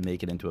have to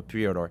make it into a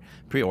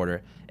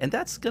pre-order. And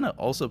that's going to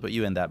also put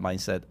you in that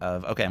mindset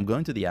of, okay, I'm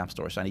going to the App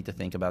Store, so I need to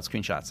think about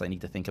screenshots. I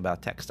need to think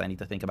about text. I need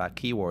to think about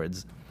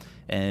keywords.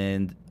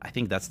 And I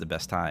think that's the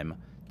best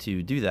time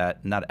to do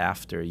that, not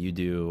after you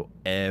do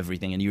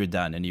everything and you're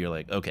done and you're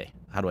like, okay,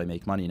 how do I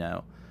make money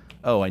now?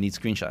 Oh, I need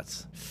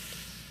screenshots.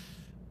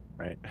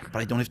 Right. But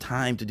I don't have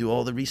time to do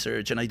all the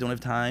research, and I don't have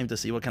time to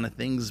see what kind of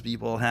things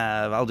people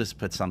have. I'll just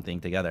put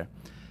something together.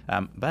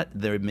 But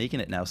they're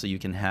making it now so you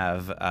can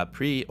have a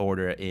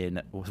pre-order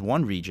in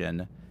one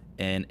region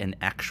and an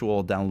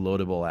actual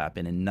downloadable app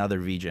in another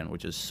region,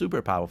 which is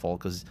super powerful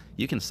because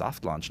you can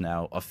soft launch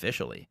now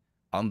officially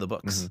on the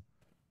books. Mm-hmm.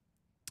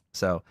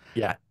 So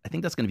yeah, I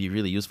think that's going to be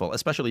really useful,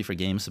 especially for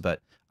games,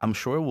 but I'm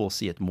sure we'll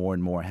see it more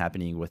and more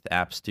happening with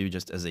apps too,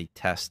 just as a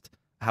test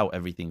how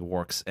everything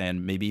works,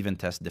 and maybe even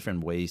test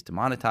different ways to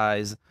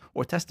monetize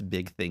or test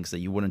big things that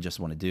you wouldn't just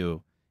want to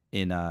do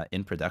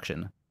in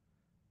production.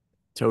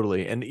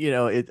 Totally. And, you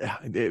know,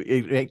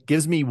 it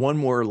gives me one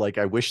more, like,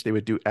 I wish they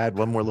would add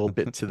one more little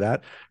bit to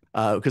that.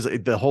 Because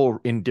the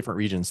whole in different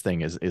regions thing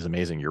is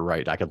amazing. You're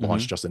right. I could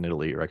launch just in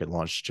Italy, or I could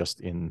launch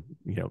just in,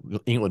 you know,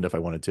 England if I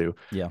wanted to.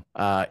 Yeah.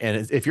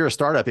 And if you're a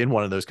startup in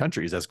one of those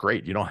countries, that's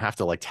great. You don't have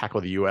to like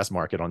tackle the US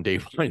market on day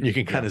one. You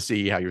can kind of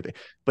see how you're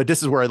but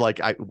this is where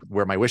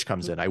where my wish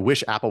comes in. I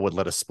wish Apple would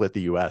let us split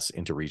the US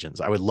into regions.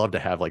 I would love to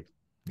have like,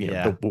 you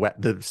know,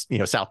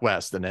 the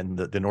Southwest and then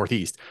the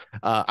Northeast.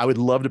 I would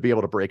love to be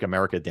able to break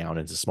America down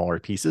into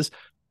smaller pieces.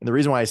 And the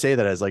reason why I say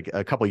that is, like,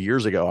 a couple of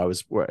years ago,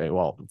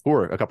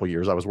 for a couple of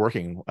years, I was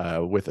working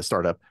with a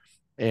startup,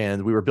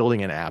 and we were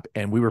building an app,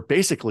 and we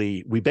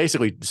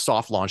basically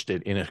soft launched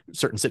it in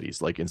certain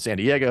cities, like in San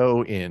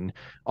Diego, in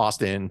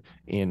Austin,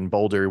 in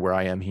Boulder, where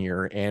I am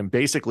here. And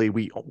basically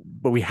we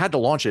had to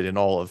launch it in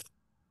all of,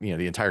 you know,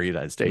 the entire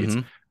United States.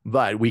 Mm-hmm.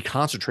 But we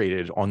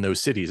concentrated on those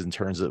cities in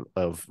terms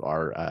of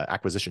our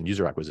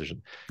user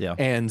acquisition. Yeah.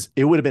 And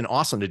it would have been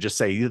awesome to just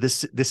say,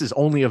 this is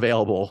only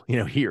available, you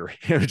know, here,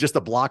 just to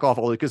block off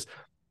all, because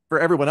for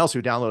everyone else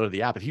who downloaded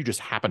the app, if you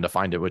just happen to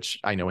find it, which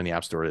I know in the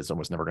App Store is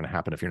almost never going to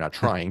happen if you're not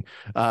trying.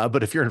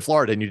 But if you're in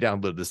Florida and you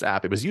downloaded this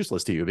app, it was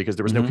useless to you because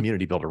there was no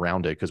community built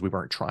around it, because we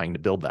weren't trying to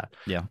build that.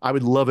 Yeah. I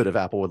would love it if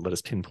Apple would let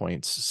us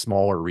pinpoint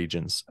smaller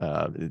regions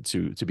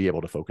to be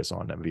able to focus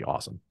on. That would be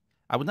awesome.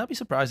 I would not be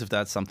surprised if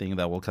that's something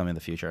that will come in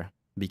the future,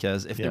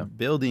 because if they're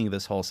building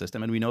this whole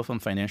system, and we know from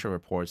financial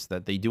reports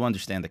that they do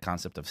understand the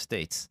concept of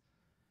states,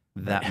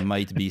 that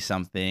might be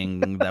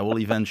something that will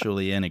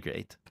eventually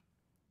integrate.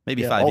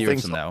 Maybe 5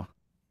 years from now.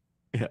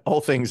 Yeah,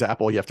 all things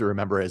Apple, you have to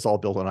remember, is all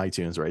built on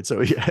iTunes, right? So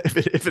yeah,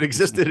 if it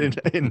existed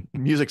in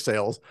music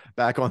sales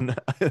back on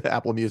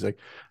Apple Music,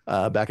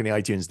 back in the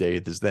iTunes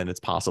days, then it's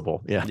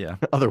possible. Yeah. Yeah.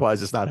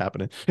 Otherwise, it's not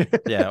happening.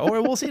 Yeah.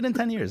 Or we'll see it in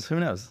 10 years. Who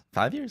knows?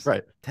 5 years?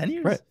 Right. 10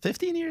 years? Right.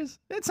 15 years?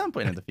 At some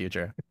point in the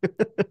future.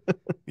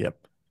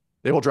 Yep.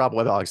 They will drop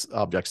web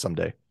objects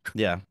someday.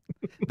 Yeah.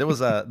 There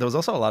was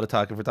also a lot of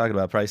talk, if we're talking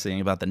about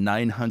pricing, about the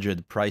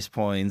 900 price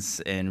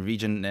points and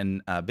region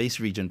and base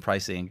region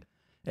pricing.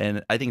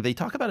 And I think they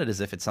talk about it as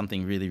if it's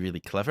something really,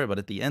 really clever. But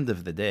at the end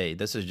of the day,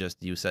 this is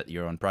just you set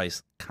your own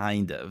price,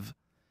 kind of.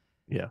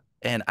 Yeah.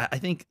 And I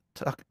think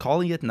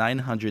calling it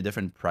 900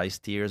 different price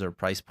tiers or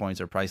price points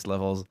or price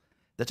levels,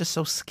 that's just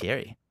so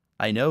scary.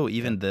 I know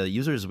even the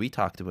users we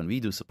talk to when we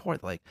do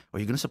support, like, are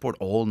you going to support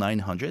all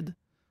 900?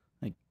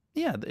 Like,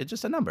 yeah, it's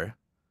just a number.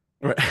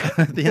 Right.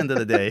 At the end of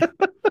the day.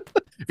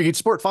 If you can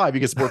support 5,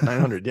 you can support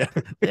 900. Yeah.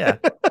 Yeah.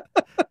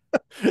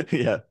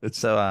 Yeah.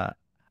 So,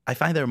 I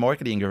find their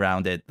marketing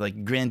around it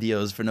like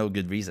grandiose for no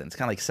good reason. It's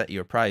kind of like set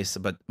your price,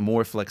 but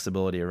more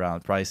flexibility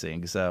around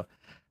pricing. So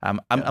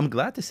I'm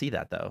glad to see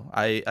that, though.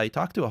 I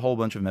talked to a whole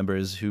bunch of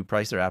members who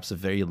price their apps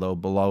very low,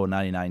 below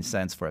 99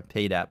 cents for a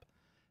paid app.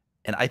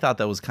 And I thought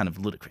that was kind of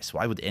ludicrous.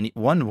 Why would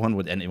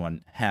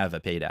anyone have a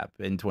paid app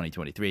in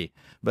 2023?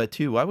 But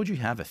 2, why would you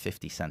have a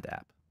 50-cent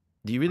app?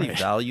 Do you really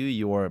value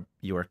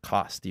your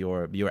cost,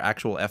 your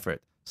actual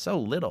effort so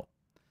little?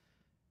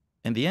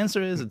 And the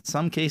answer is, in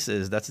some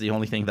cases, that's the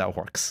only thing that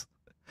works.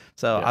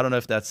 So Yeah. I don't know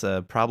if that's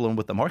a problem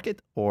with the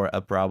market or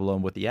a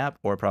problem with the app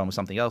or a problem with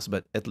something else,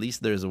 but at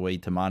least there's a way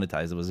to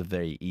monetize. It was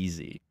very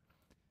easy.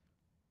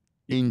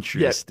 Yeah,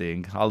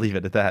 Interesting. I'll leave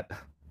it at that.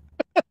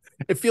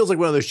 it feels like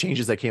one of those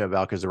changes that came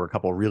about because there were a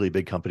couple of really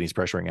big companies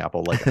pressuring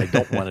Apple. Like, I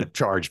don't want to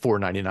charge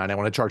 $4.99. I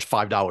want to charge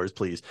 $5,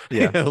 please.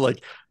 Yeah.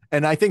 Like,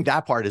 and I think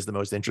that part is the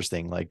most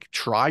interesting. Like,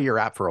 try your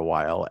app for a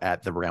while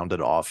at the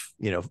rounded off,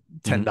 $10,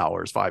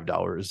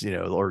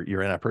 $5, or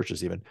your in-app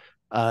purchase even,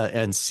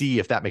 and see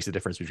if that makes a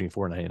difference between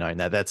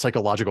 $4.99. That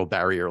psychological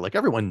barrier, like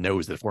everyone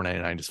knows that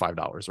 $4.99 is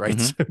 $5, right?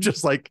 Mm-hmm. So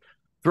just like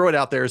throw it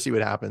out there, see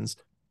what happens.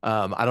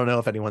 I don't know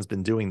if anyone's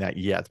been doing that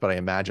yet, but I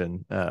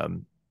imagine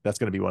that's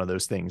going to be one of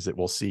those things that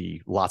we'll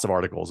see lots of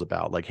articles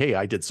about, like, hey,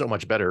 I did so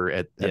much better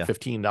at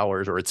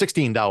 $15 or at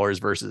 $16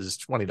 versus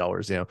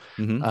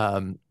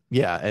 $20,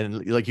 yeah.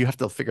 And like, you have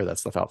to figure that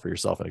stuff out for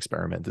yourself and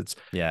experiment. And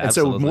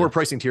absolutely. so more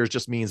pricing tiers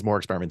just means more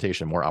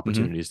experimentation, more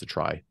opportunities to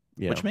try,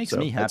 which makes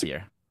me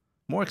happier.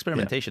 More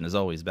experimentation is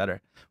always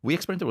better. We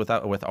experimented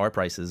with our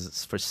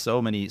prices for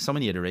so many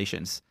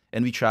iterations,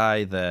 and we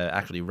try the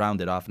actually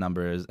rounded off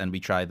numbers, and we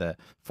try the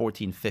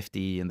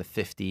 $14.50 and the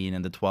 $15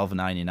 and the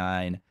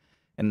 $12.99.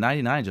 And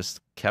 99 just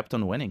kept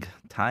on winning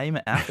time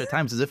after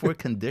time. It's as if we're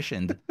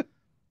conditioned.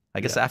 I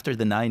guess after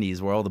the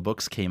 90s, where all the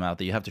books came out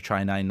that you have to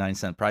try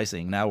 99-cent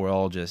pricing, now we're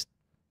all just,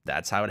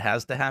 that's how it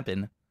has to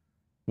happen.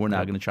 We're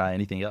not going to try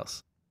anything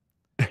else.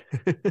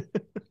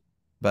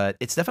 But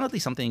it's definitely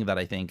something that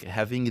I think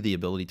having the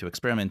ability to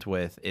experiment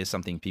with is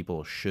something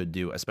people should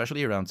do,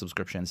 especially around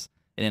subscriptions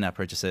and in-app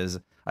purchases.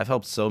 I've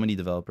helped so many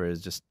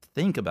developers just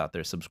think about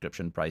their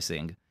subscription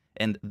pricing.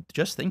 And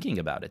just thinking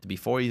about it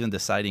before even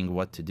deciding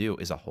what to do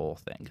is a whole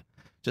thing.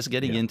 Just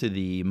getting into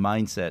the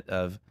mindset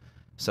of,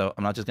 so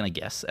I'm not just going to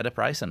guess at a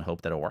price and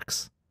hope that it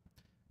works.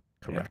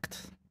 Correct.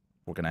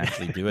 We're going to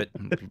actually do it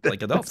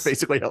like adults. That's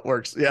basically how it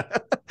works. Yeah.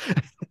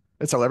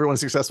 That's how everyone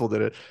successful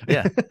did it.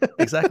 Yeah,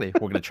 exactly.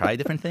 We're going to try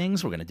different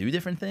things. We're going to do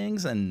different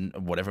things. And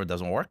whatever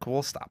doesn't work,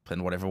 we'll stop.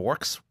 And whatever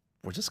works,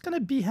 we're just going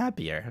to be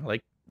happier.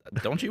 Like,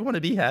 don't you want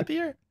to be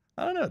happier?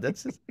 I don't know.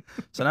 That's just...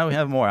 So now we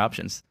have more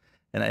options.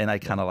 And I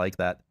kind of like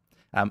that.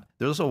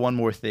 There's also one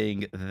more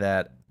thing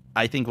that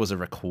I think was a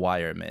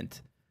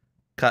requirement.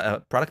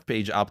 Product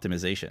page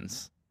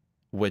optimizations,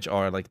 which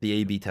are like the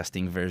A/B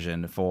testing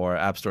version for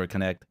App Store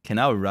Connect, can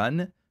now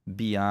run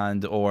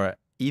beyond or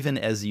even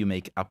as you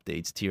make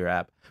updates to your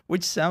app,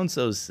 which sounds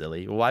so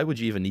silly. Why would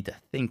you even need to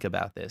think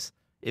about this?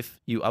 If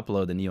you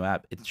upload a new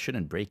app, it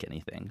shouldn't break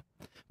anything.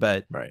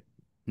 But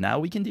now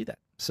we can do that.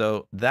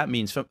 So that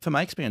means, from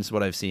my experience,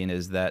 what I've seen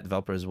is that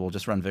developers will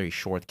just run very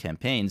short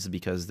campaigns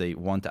because they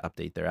want to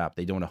update their app.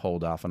 They don't want to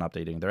hold off on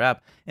updating their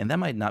app. And that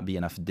might not be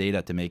enough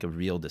data to make a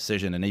real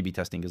decision. And A/B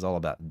testing is all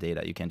about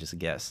data. You can't just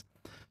guess.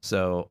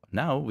 So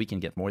now we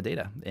can get more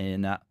data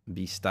and not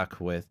be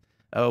stuck with,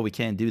 oh, we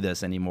can't do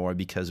this anymore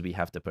because we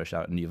have to push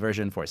out a new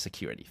version for a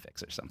security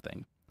fix or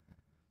something.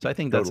 So I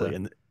think that's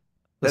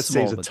that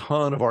saves a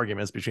ton of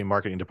arguments between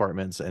marketing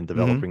departments and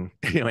developing,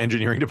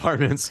 engineering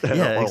departments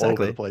all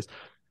over the place.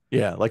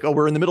 Yeah, like, oh,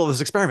 we're in the middle of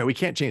this experiment. We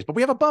can't change, but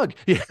we have a bug.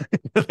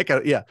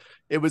 Yeah,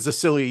 it was a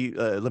silly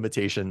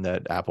limitation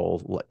that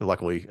Apple,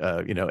 luckily,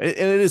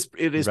 it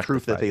is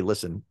proof that they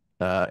listen,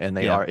 and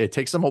they are. It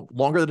takes them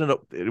longer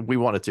than we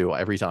want it to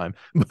every time,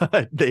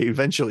 but they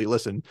eventually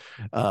listen,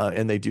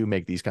 and they do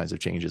make these kinds of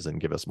changes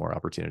and give us more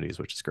opportunities,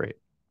 which is great.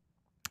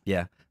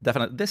 Yeah,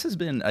 definitely. This has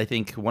been, I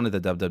think, one of the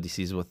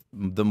WWDCs with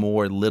the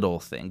more little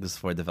things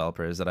for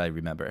developers that I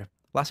remember.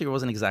 Last year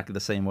wasn't exactly the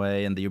same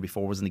way, and the year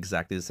before wasn't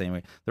exactly the same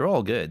way. They're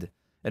all good.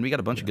 And we got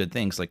a bunch of good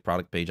things like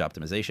product page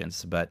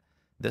optimizations, but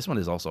this one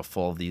is also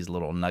full of these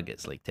little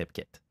nuggets like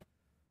TipKit,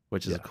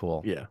 which is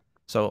cool. Yeah.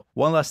 So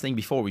one last thing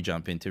before we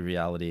jump into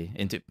reality,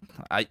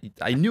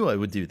 I knew I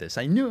would do this.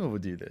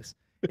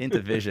 Into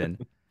Vision.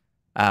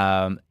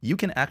 You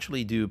can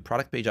actually do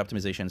product page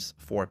optimizations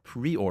for a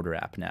pre-order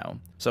app now.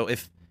 So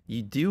if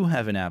you do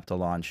have an app to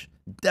launch,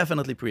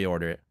 definitely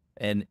pre-order it.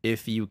 And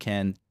if you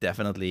can,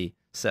 definitely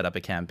set up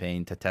a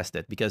campaign to test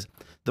it, because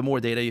the more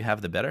data you have,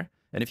 the better.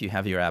 And if you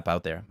have your app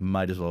out there,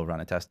 might as well run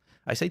a test.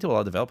 I say to a lot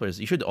of developers,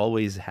 you should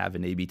always have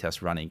an A/B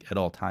test running at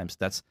all times.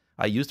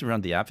 I used to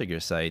run the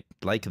AppFigure site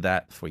like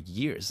that for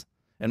years.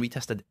 And we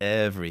tested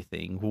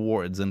everything,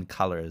 words and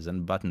colors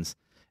and buttons.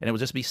 And it would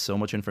just be so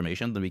much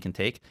information that we can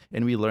take.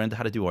 And we learned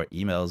how to do our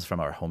emails from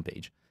our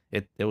homepage.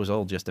 It was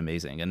all just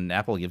amazing. And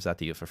Apple gives that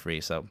to you for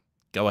free. So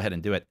go ahead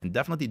and do it. And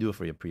definitely do it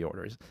for your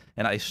pre-orders.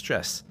 And I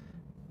stress,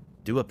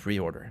 do a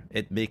pre-order.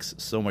 It makes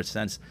so much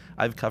sense.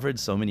 I've covered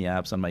so many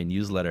apps on my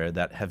newsletter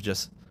that have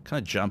just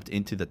kind of jumped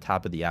into the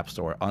top of the App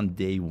Store on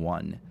day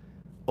one,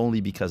 only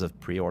because of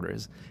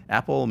pre-orders.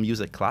 Apple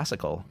Music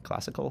Classic,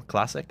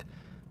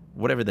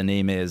 whatever the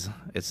name is,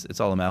 it's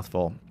all a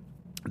mouthful.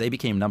 They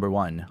became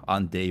 #1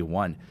 on day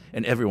one,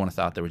 and everyone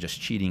thought they were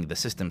just cheating the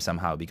system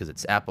somehow because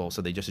it's Apple,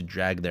 so they just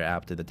dragged their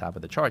app to the top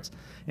of the charts.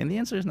 And the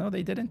answer is no,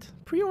 they didn't.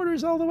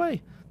 Pre-orders all the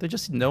way. They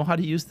just know how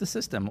to use the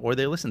system, or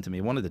they listen to me,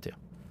 one of the two.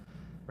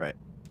 Right.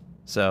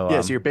 So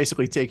yeah, so you're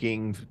basically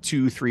taking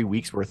 2-3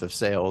 weeks worth of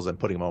sales and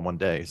putting them on one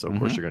day. So of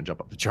course you're going to jump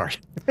up the chart.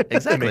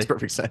 Exactly. That makes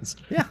perfect sense.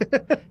 Yeah.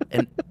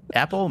 And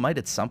Apple might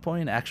at some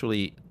point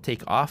actually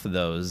take off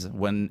those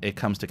when it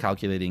comes to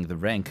calculating the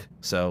rank.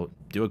 So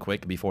do it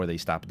quick before they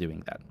stop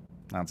doing that.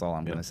 That's all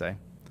I'm going to say.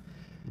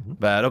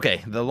 But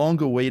okay, the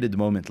long-awaited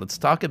moment. Let's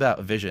talk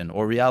about Vision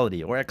or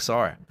Reality or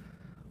XR.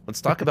 Let's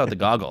talk about the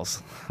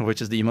goggles,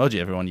 which is the emoji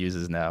everyone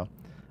uses now.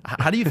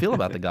 How do you feel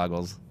about the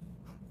goggles?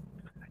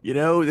 You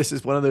know, this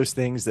is one of those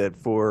things that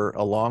for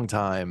a long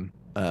time,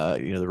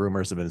 you know, the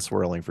rumors have been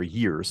swirling for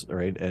years,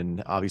 right?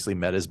 And obviously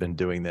Meta's been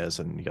doing this,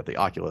 and you got the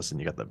Oculus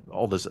and you got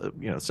all this,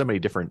 you know, so many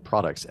different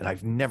products, and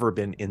I've never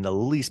been in the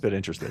least bit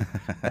interested.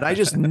 And I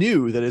just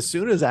knew that as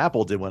soon as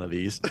Apple did one of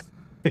these,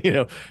 you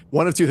know,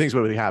 one of two things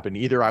would happen.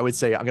 Either I would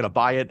say I'm going to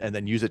buy it and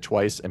then use it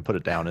twice and put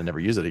it down and never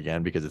use it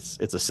again because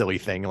it's a silly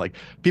thing. Like,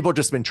 people have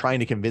just been trying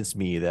to convince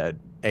me that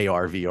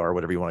AR, VR,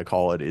 whatever you want to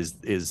call it,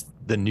 is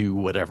the new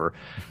whatever.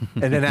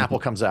 And then Apple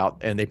comes out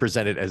and they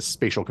present it as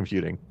spatial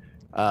computing.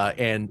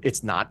 And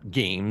it's not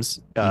games,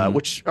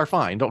 which are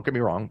fine. Don't get me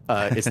wrong.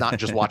 It's not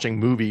just watching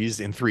movies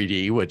in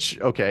 3D, which,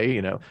 okay,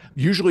 you know,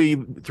 usually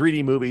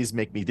 3D movies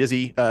make me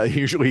dizzy.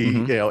 Usually,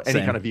 you know, any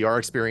kind of VR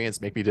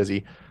experience make me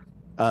dizzy.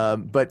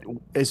 But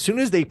as soon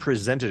as they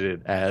presented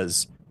it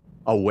as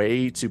a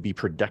way to be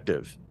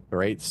productive,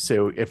 right?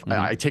 So if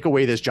I take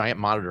away this giant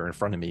monitor in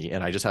front of me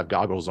and I just have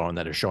goggles on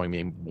that are showing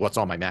me what's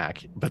on my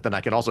Mac, but then I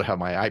can also have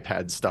my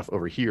iPad stuff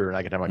over here, and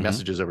I can have my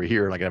messages over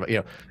here, and I can have, you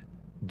know,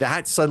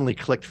 that suddenly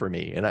clicked for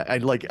me. And I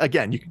like,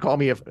 again, you can call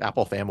me an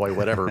Apple fanboy,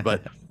 whatever,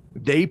 but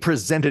they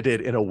presented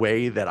it in a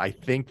way that I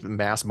think the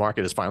mass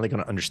market is finally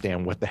going to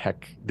understand what the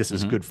heck this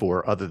is good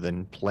for, other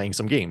than playing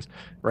some games,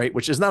 right?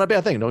 Which is not a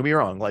bad thing. Don't get me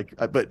wrong. Like,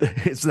 but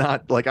it's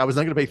not like I was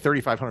not going to pay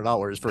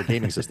 $3,500 for a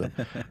gaming system.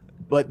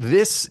 But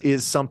this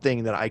is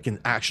something that I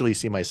can actually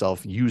see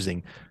myself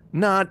using.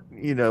 Not,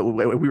 you know,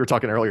 we were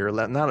talking earlier,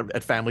 not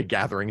at family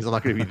gatherings. I'm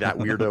not going to be that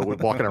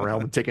weirdo walking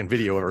around and taking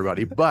video of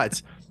everybody,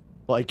 but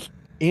like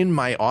in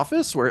my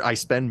office where I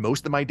spend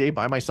most of my day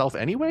by myself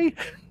anyway,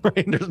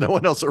 right? There's no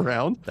one else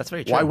around. That's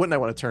very true. Why wouldn't I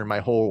want to turn my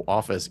whole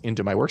office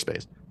into my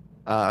workspace?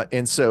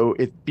 And so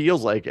it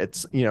feels like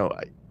it's, you know,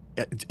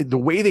 the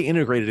way they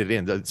integrated it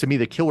in, to me,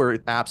 the killer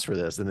apps for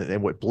this,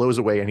 and what blows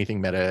away anything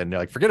Meta, and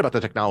like, forget about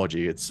the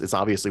technology. It's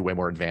obviously way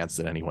more advanced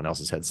than anyone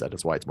else's headset.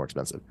 That's why it's more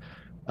expensive.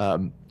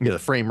 You know, the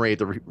frame rate,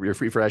 the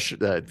refresh,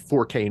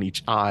 4K in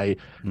each eye,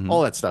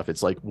 all that stuff.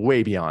 It's like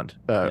way beyond,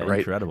 right?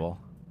 Incredible.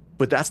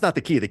 But that's not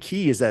the key. The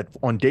key is that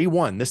on day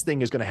one, this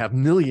thing is going to have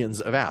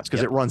millions of apps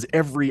because it runs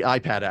every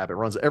iPad app. It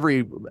runs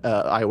every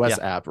iOS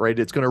app, right?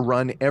 It's going to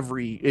run you're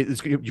going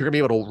to be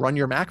able to run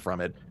your Mac from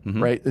it,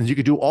 right? And you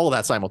could do all of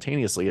that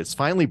simultaneously. It's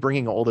finally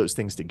bringing all those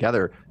things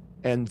together.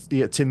 And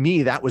to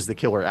me, that was the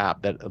killer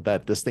app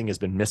that this thing has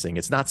been missing.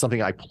 It's not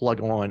something I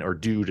plug on or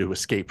do to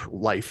escape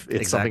life.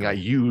 It's something I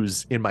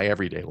use in my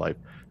everyday life.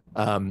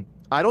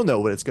 I don't know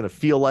what it's going to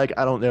feel like.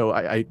 I don't know.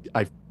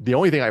 The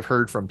only thing I've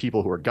heard from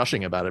people who are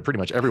gushing about it, pretty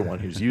much everyone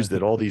who's used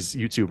it, all these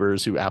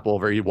YouTubers who Apple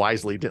very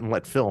wisely didn't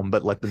let film,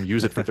 but let them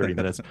use it for 30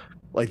 minutes,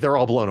 like they're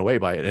all blown away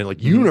by it. And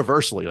like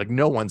universally, like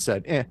no one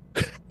said,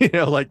 you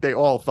know, like they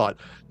all thought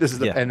this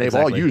is and they've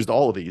all used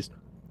all of these.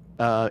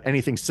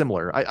 Anything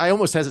similar. I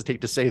almost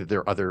hesitate to say that there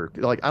are other,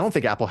 like, I don't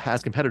think Apple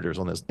has competitors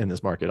in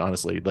this market,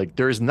 honestly. Like,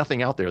 there is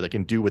nothing out there that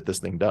can do what this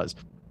thing does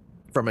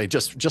from a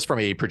just from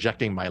a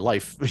projecting my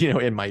life, you know,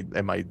 in my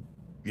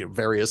you know,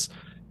 various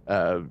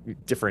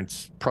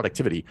different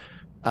productivity.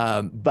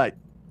 But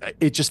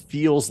it just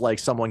feels like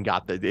someone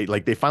got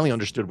they finally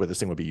understood what this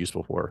thing would be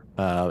useful for.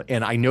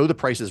 And I know the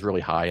price is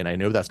really high, and I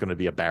know that's going to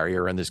be a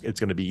barrier, and it's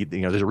going to be, you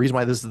know, there's a reason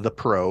why this is the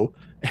Pro,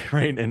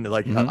 right? And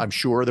like, I'm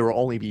sure there will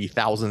only be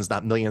thousands,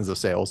 not millions of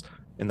sales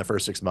in the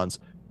first 6 months.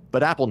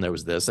 But Apple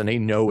knows this, and they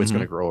know it's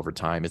going to grow over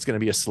time. It's going to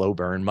be a slow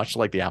burn, much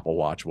like the Apple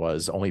Watch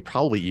was, only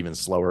probably even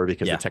slower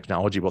because the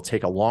technology will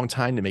take a long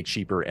time to make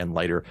cheaper and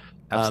lighter.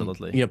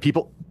 Absolutely. You know,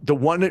 people, the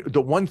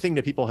one thing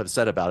that people have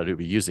said about it who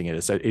be using it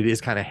is that it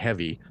is kind of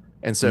heavy.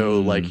 And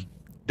so like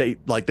the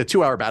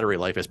 2-hour battery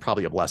life is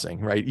probably a blessing,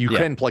 right? You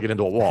can plug it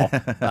into a wall,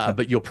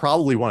 but you'll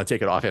probably want to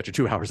take it off after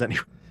 2 hours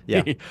anyway.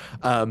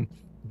 Yeah.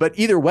 But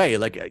either way,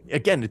 like,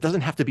 again, it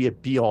doesn't have to be a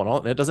be all and all.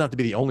 And it doesn't have to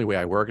be the only way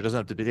I work. It doesn't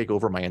have to take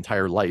over my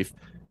entire life.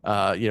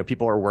 You know,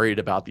 people are worried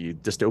about the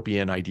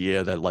dystopian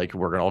idea that like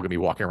we're all gonna be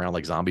walking around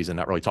like zombies and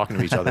not really talking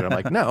to each other. And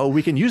I'm like, no,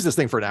 we can use this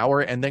thing for an hour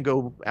and then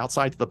go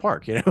outside to the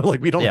park. You know,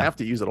 like we don't have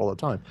to use it all the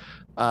time.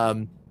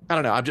 I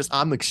don't know.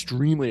 I'm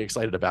extremely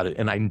excited about it.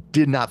 And I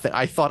did not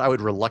I thought I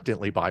would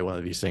reluctantly buy one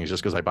of these things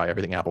just because I buy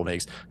everything Apple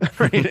makes,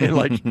 right? And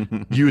like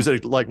use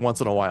it like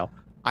once in a while.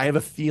 I have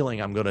a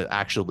feeling I'm going to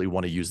actually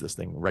want to use this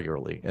thing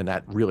regularly, and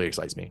that really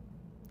excites me.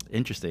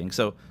 Interesting.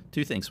 So,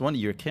 two things. One,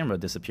 your camera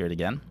disappeared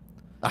again.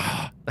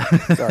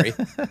 Sorry.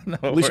 No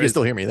At least you can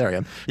still hear me. There I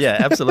am. Yeah,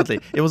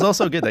 absolutely. It was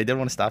also good. I didn't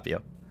want to stop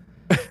you.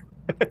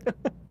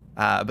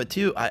 But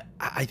two,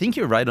 I think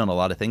you're right on a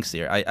lot of things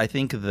here. I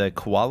think the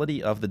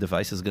quality of the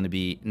device is going to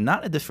be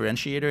not a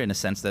differentiator in a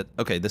sense that,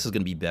 okay, this is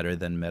going to be better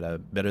than Meta,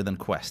 better than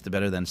Quest,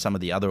 better than some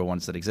of the other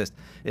ones that exist,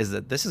 is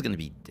that this is going to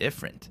be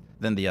different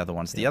than the other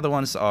ones. The other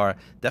ones are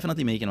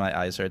definitely making my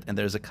eyes hurt. And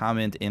there's a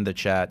comment in the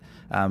chat,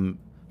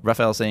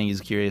 Raphael saying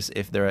he's curious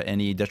if there are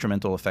any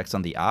detrimental effects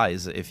on the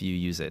eyes if you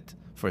use it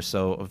for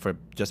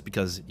just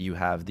because you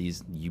have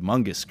these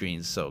humongous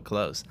screens so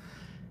close.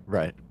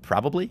 Right.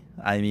 Probably.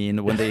 I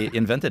mean, when they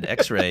invented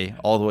X-ray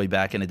all the way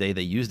back in the day,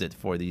 they used it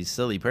for these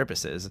silly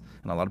purposes,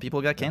 and a lot of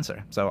people got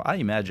cancer. So I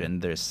imagine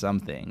there's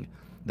something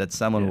that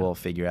someone will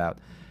figure out.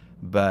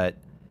 But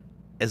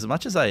as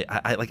much as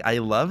I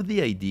love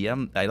the idea,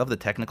 I love the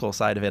technical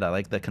side of it, I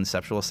like the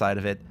conceptual side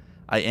of it,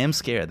 I am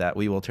scared that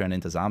we will turn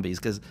into zombies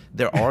because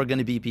there are going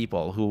to be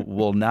people who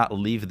will not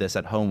leave this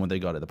at home when they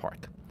go to the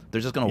park.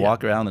 They're just going to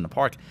walk around in the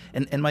park.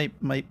 And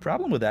my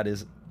problem with that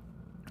is,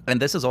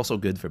 and this is also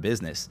good for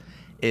business,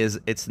 is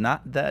it's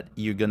not that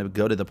you're going to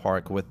go to the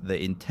park with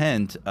the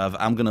intent of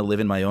I'm going to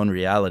live in my own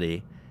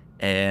reality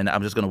and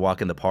I'm just going to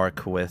walk in the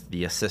park with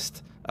the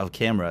assist of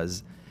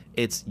cameras.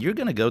 It's you're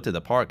going to go to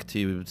the park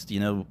to,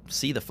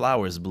 see the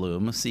flowers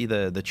bloom, see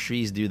the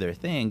trees do their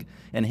thing,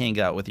 and hang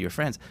out with your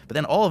friends. But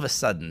then all of a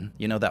sudden,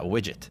 that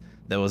widget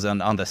that was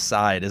on the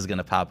side is going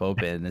to pop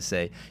open and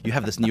say, you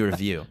have this new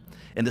review.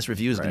 And this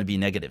review is going to be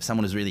negative.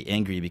 Someone is really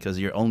angry because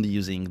you're only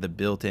using the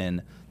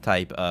built-in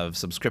type of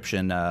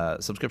subscription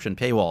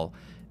paywall.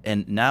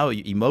 And now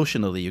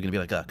emotionally, you're going to be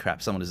like, oh,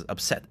 crap, someone is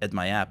upset at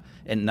my app.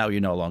 And now you're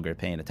no longer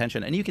paying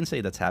attention. And you can say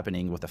that's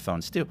happening with the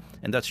phones, too.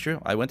 And that's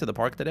true. I went to the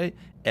park today.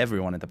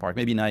 Everyone at the park,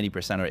 maybe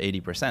 90% or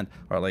 80%,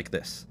 are like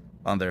this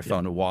on their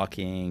phone,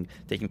 walking,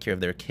 taking care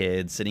of their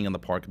kids, sitting on the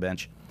park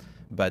bench.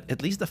 But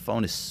at least the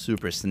phone is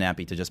super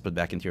snappy to just put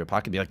back into your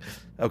pocket and be like,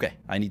 okay,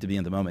 I need to be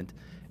in the moment.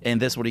 And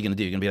this, what are you going to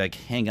do? You're going to be like,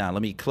 hang on,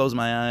 let me close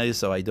my eyes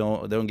so I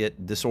don't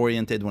get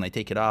disoriented when I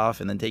take it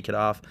off, and then take it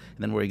off. And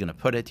then where are you going to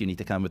put it? You need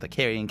to come with a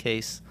carrying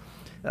case.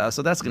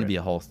 So that's going to be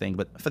a whole thing.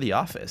 But for the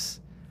office,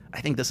 I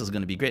think this is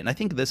going to be great. And I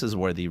think this is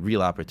where the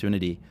real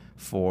opportunity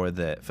for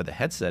the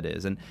headset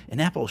is. And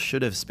Apple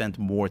should have spent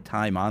more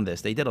time on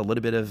this. They did a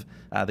little bit of,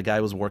 the guy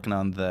was working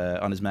on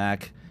his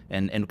Mac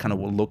and kind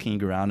of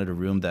looking around at a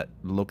room that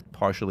looked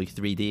partially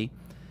 3D.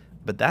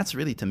 But that's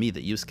really, to me,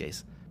 the use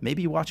case.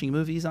 Maybe watching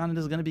movies on it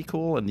is going to be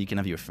cool, and you can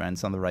have your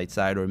friends on the right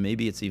side, or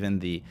maybe it's even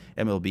the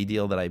MLB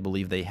deal that I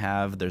believe they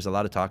have. There's a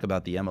lot of talk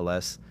about the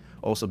MLS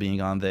also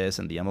being on this,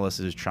 and the MLS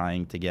is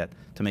trying to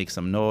make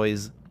some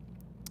noise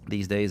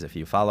these days, if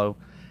you follow.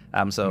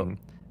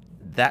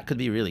 That could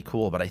be really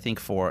cool, but I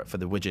think for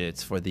the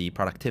widgets, for the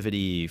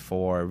productivity,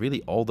 for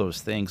really all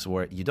those things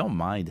where you don't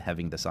mind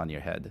having this on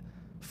your head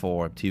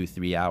for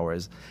 2-3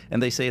 hours.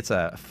 And they say it's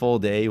a full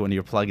day when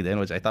you're plugged in,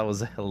 which I thought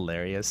was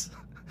hilarious.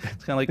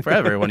 It's kind of like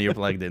forever when you're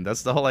plugged in.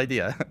 That's the whole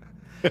idea.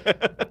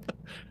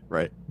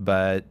 Right.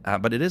 But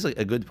it is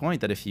a good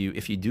point that if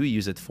you do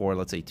use it for,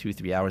 let's say,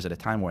 2-3 hours at a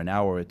time, or an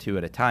hour or two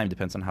at a time,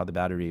 depends on how the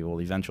battery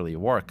will eventually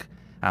work,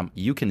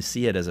 you can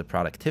see it as a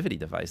productivity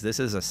device.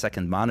 This is a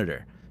second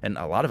monitor, and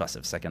a lot of us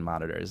have second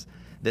monitors.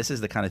 This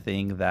is the kind of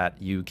thing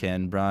that you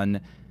can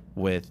run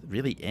with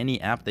really any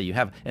app that you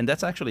have. And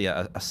that's actually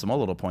a small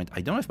little point.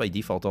 I don't know if by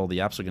default all the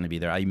apps are going to be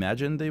there. I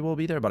imagine they will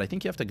be there, but I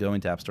think you have to go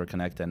into App Store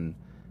Connect, and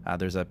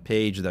there's a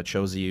page that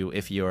shows you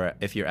if your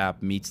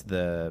app meets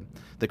the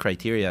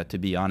criteria to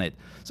be on it.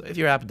 So if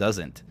your app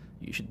doesn't,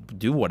 you should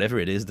do whatever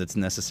it is that's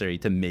necessary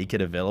to make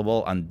it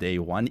available on day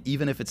one,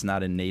 even if it's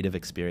not a native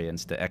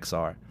experience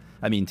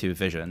to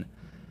Vision.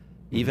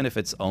 Even if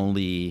it's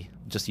only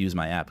just use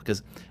my app.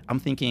 Because I'm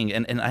thinking,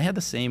 and I had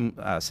the same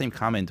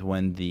comment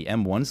when the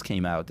M1s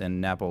came out,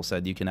 and Apple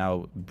said you can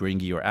now bring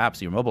your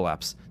mobile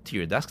apps, to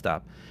your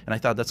desktop. And I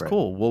thought that's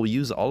cool. We'll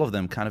use all of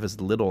them kind of as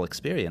little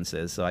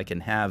experiences, so I can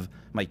have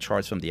my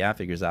charts from the App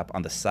Figures app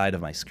on the side of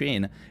my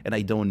screen, and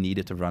I don't need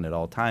it to run at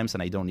all times,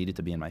 and I don't need it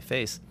to be in my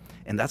face.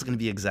 And that's going to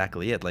be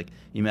exactly it. Like,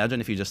 imagine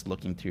if you're just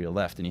looking to your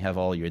left and you have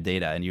all your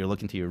data, and you're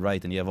looking to your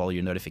right and you have all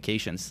your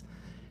notifications.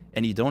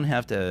 And you don't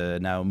have to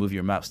now move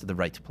your mouse to the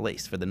right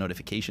place for the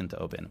notification to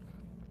open.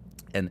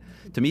 And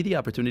to me, the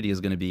opportunity is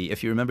going to be,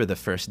 if you remember the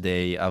first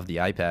day of the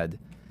iPad,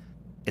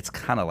 it's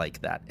kind of like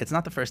that. It's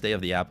not the first day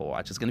of the Apple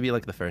Watch. It's going to be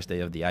like the first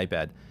day of the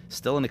iPad.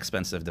 Still an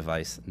expensive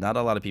device. Not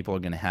a lot of people are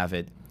going to have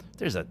it.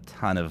 There's a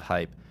ton of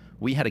hype.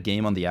 We had a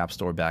game on the App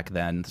Store back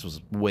then. This was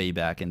way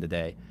back in the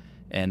day.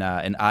 And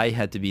I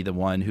had to be the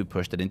one who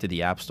pushed it into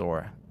the App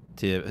Store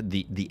to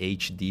the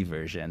HD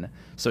version,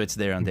 so it's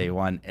there on day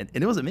one, and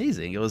it was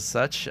amazing. It was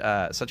such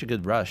a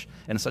good rush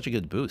and such a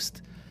good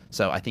boost.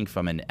 So I think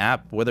from an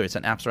app, whether it's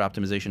an App Store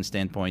optimization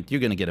standpoint, you're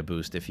going to get a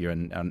boost if you're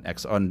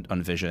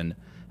on Vision,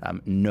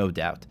 no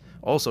doubt.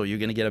 Also, you're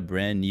going to get a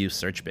brand new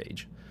search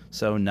page.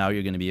 So now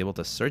you're going to be able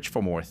to search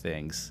for more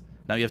things.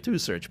 Now you have two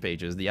search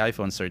pages: the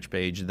iPhone search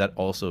page that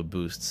also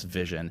boosts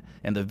Vision,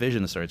 and the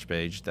Vision search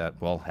page that,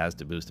 well, has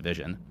to boost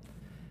Vision.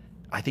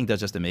 I think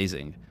that's just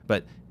amazing.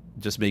 But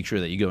just make sure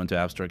that you go into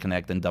App Store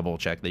Connect and double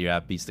check that your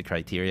app meets the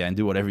criteria, and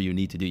do whatever you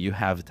need to do. You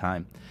have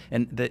time.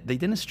 And they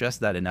didn't stress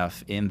that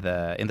enough in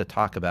the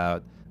talk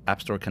about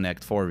App Store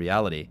Connect for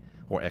reality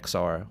or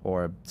XR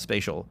or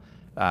spatial.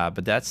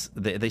 But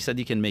they said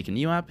you can make a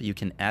new app, you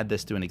can add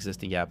this to an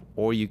existing app,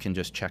 or you can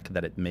just check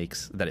that it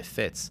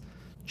fits.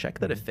 Check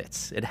that it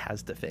fits. It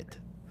has to fit.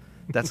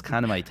 That's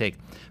kind of my take.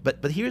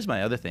 But here's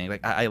my other thing.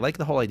 Like I like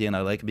the whole idea, and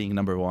I like being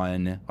number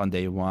one on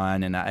day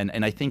one, and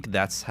I think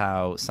that's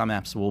how some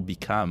apps will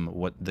become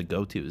what the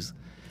go-tos.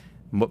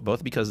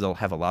 Both because they'll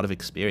have a lot of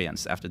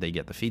experience after they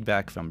get the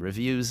feedback from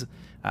reviews,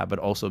 but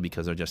also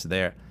because they're just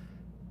there.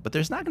 But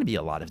there's not going to be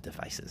a lot of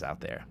devices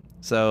out there.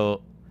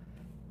 So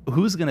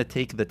who's going to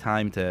take the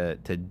time to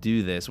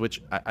do this?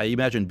 Which I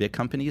imagine big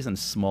companies and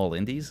small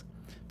indies,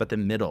 but the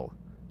middle,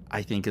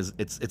 I think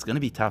it's going to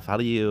be tough. How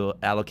do you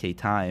allocate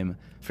time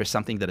for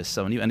something that is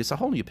so new? And it's a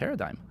whole new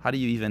paradigm. How do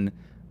you even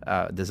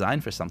design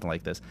for something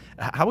like this?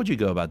 How would you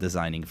go about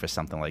designing for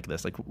something like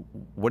this? Like,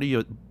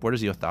 where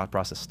does your thought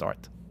process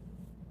start?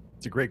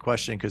 It's a great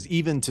question, because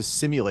even to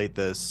simulate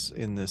this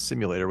in the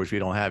simulator, which we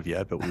don't have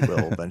yet, but we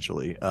will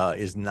eventually,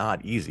 is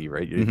not easy,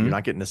 right? You're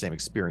not getting the same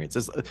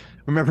experience.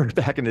 Remember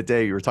back in the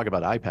day, you were talking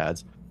about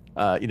iPads.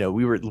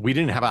 We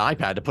didn't have an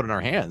iPad to put in our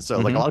hands, so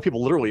like a lot of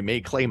people literally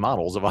made clay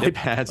models of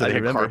iPads, and they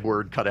had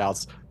cardboard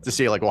cutouts to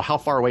say like, well, how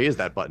far away is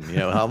that button?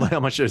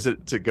 How much is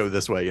it to go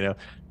this way?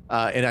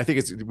 And I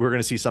think we're going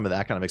to see some of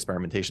that kind of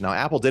experimentation. Now,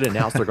 Apple did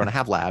announce they're going to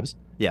have labs,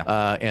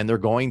 and they're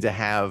going to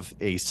have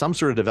some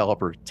sort of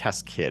developer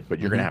test kit, but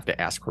you're going to have to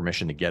ask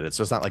permission to get it.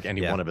 So it's not like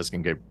any one of us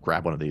can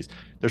grab one of these.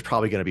 There's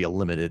probably going to be a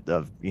limited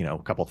of a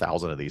couple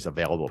thousand of these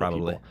available to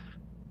people.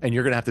 And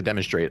you're going to have to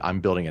demonstrate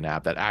I'm building an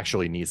app that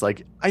actually needs,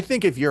 like, I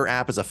think if your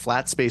app is a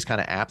flat space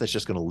kind of app that's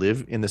just going to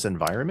live in this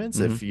environment,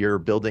 if you're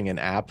building an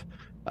app,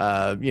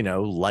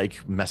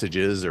 like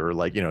messages or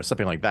like,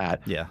 something like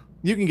that,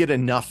 you can get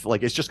enough,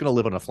 like it's just going to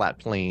live on a flat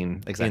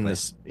plane in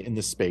this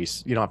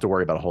space. You don't have to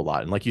worry about a whole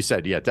lot. And like you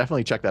said,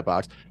 definitely check that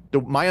box.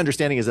 My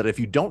understanding is that if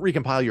you don't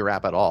recompile your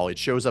app at all, it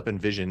shows up in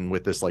Vision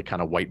with this like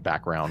kind of white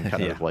background,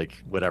 kind of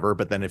like whatever.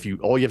 But then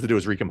all you have to do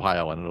is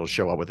recompile, and it'll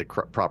show up with a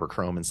proper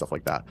Chrome and stuff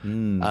like that.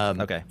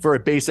 For a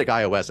basic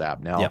iOS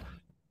app. Now,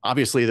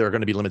 obviously there are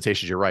going to be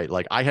limitations. You're right.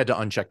 Like I had to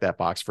uncheck that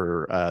box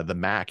for the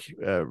Mac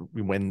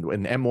when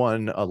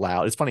M1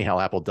 allowed. It's funny how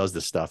Apple does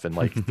this stuff, and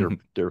like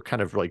they're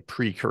kind of like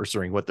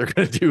precursoring what they're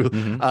going to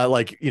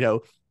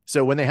do.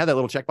 So when they had that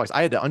little checkbox,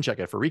 I had to uncheck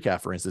it for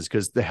recap, for instance,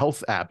 because the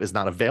health app is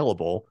not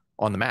available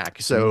on the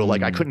Mac. So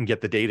like I couldn't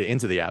get the data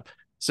into the app.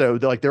 So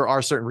there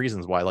are certain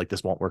reasons why like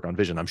this won't work on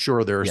Vision. I'm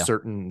sure there are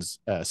certain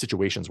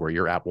situations where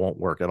your app won't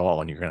work at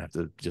all, and you're gonna have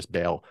to just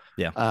bail.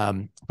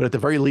 But at the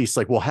very least,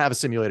 like we'll have a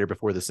simulator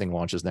before this thing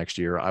launches next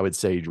year. I would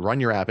say run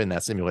your app in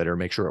that simulator,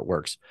 make sure it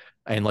works.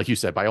 And like you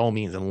said, by all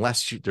means,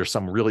 unless there's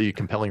some really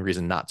compelling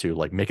reason not to,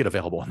 like make it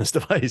available on this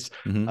device,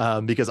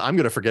 because I'm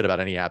gonna forget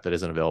about any app that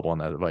isn't available on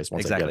that device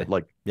once I get it.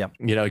 Like,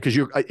 because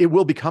it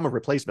will become a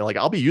replacement. Like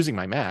I'll be using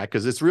my Mac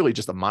because it's really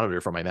just a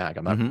monitor for my Mac.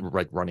 I'm not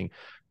like running,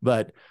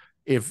 but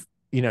if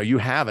you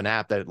have an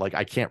app that like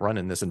I can't run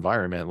in this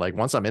environment, like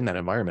once I'm in that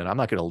environment, I'm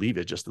not going to leave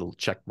it just to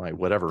check my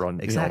whatever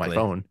on, on my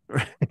phone,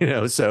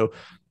 so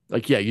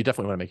like, you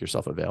definitely want to make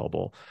yourself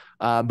available.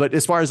 But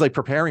as far as like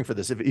preparing for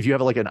this, if you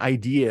have like an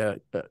idea,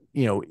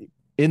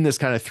 in this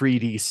kind of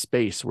 3D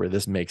space where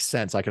this makes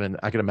sense, I can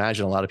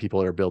imagine a lot of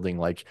people are building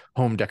like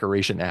home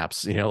decoration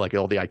apps, like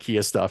all the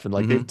IKEA stuff. And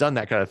like they've done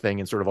that kind of thing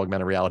in sort of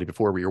augmented reality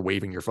before, where you're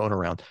waving your phone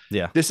around.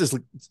 This is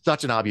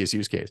such an obvious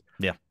use case.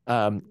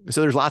 So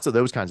there's lots of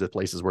those kinds of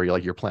places where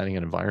you're planning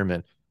an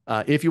environment.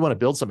 If you want to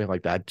build something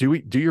like that, do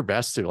your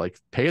best to like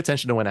pay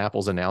attention to when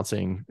Apple's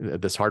announcing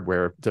this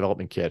hardware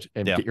development kit,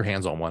 and get your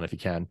hands on one if you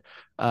can,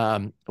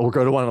 or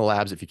go to one of the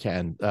labs if you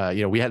can.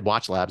 We had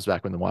watch labs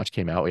back when the watch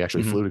came out. We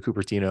actually flew to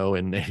Cupertino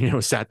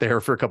and sat there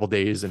for a couple of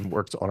days and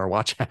worked on our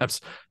watch apps.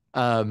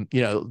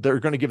 They're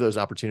going to give those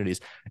opportunities.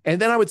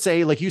 And then I would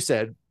say, like you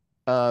said,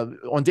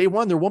 on day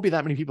one there won't be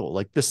that many people.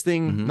 Like this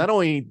thing, not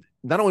only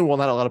will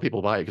not a lot of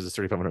people buy it because it's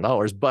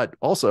 $3,500, but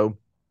also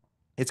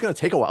it's going to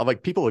take a while.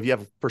 Like people, if you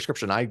have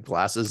prescription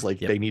eyeglasses, like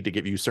they need to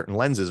give you certain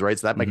lenses, right?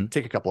 So that might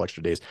take a couple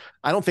extra days.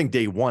 I don't think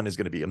day one is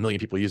going to be 1 million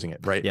people using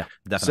it, right?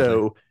 Definitely.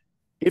 So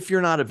if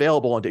you're not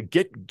available, and to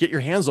get your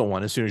hands on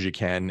one as soon as you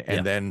can,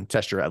 and then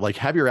test your app, like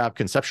have your app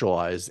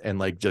conceptualized, and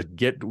like just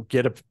get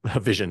a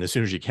Vision as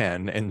soon as you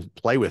can, and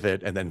play with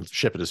it, and then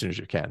ship it as soon as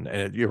you can.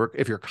 And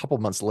if you're a couple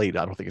months late,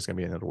 I don't think it's going to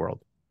be the end of the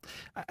world.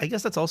 I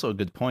guess that's also a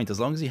good point. As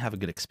long as you have a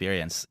good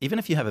experience, even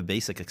if you have a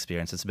basic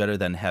experience, it's better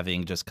than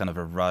having just kind of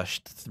a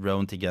rushed,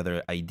 thrown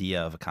together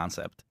idea of a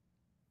concept.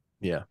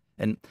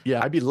 And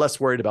I'd be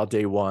less worried about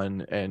day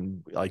one,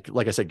 and like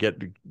I said,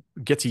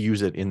 get to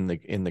use it in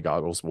the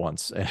goggles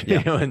once,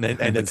 and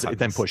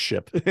then push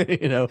ship.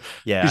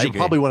 Because you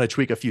probably want to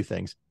tweak a few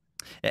things.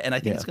 And I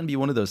think it's going to be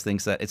one of those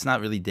things that it's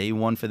not really day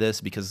one for this,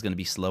 because it's going to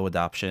be slow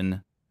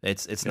adoption.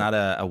 It's not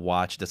a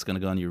watch that's going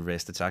to go on your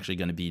wrist. It's actually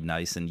going to be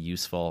nice and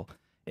useful.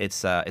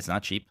 It's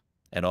not cheap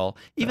at all,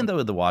 even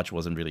though the watch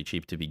wasn't really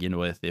cheap to begin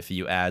with. If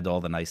you add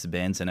all the nice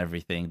bands and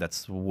everything,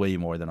 that's way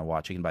more than a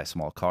watch. You can buy a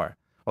small car.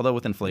 Although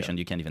with inflation,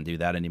 you can't even do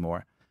that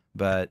anymore.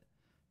 But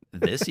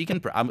this you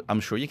can. I'm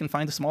sure you can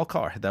find a small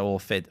car that will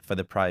fit for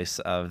the price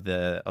of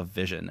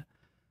Vision.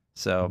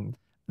 So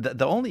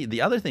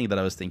the other thing that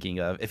I was thinking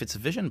of, if it's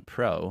Vision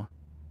Pro,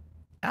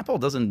 Apple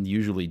doesn't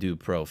usually do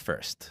Pro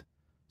first.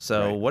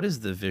 So what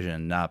is the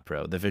Vision not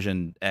Pro, the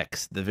Vision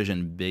X, the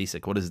Vision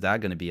Basic? What is that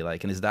going to be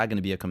like? And is that going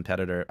to be a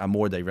competitor, a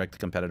more direct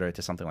competitor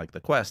to something like the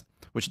Quest,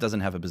 which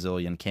doesn't have a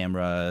bazillion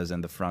cameras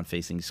and the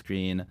front-facing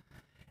screen?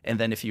 And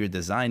then if you're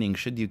designing,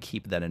 should you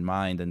keep that in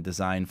mind and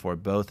design for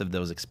both of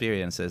those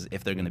experiences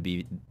if they're going to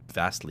be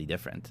vastly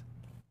different?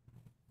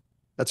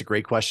 That's a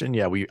great question.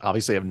 Yeah, we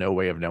obviously have no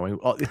way of knowing.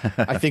 Well,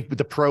 I think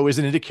the Pro is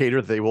an indicator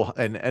that they will,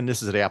 and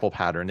this is an Apple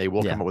pattern, they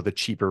will come up with a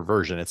cheaper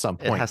version at some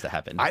point. It has to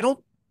happen.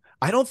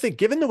 I don't think,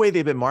 given the way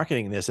they've been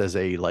marketing this as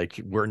a, like,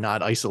 we're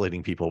not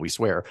isolating people, we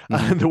swear,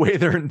 the way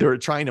they're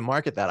trying to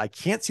market that, I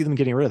can't see them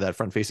getting rid of that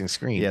front-facing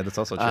screen. Yeah, that's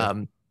also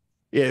true.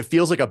 It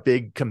feels like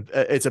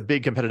it's a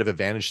big competitive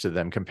advantage to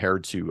them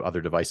compared to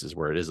other devices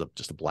where it is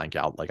just a blank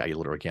out. Like, I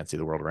literally can't see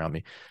the world around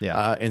me.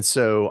 Yeah. And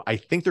so I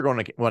think they're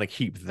going to want to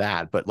keep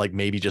that, but like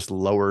maybe just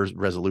lower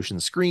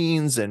resolution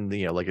screens. And,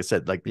 you know, like I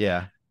said, like,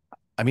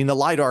 I mean, the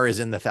LiDAR is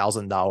in the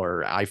 $1,000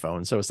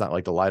 iPhone, so it's not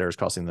like the LiDAR is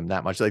costing them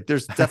that much. Like,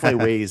 there's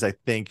definitely ways, I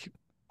think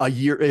a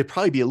year, it'd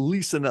probably be at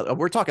least another,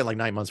 we're talking like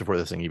 9 months before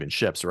this thing even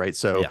ships, right?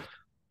 So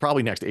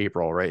probably next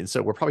April, right? And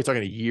so we're probably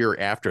talking a year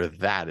after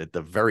that at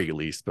the very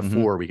least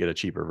before we get a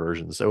cheaper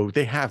version. So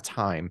they have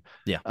time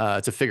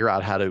to figure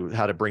out how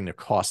to bring the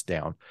cost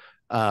down.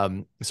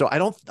 So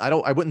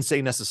I wouldn't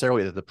say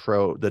necessarily that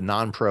the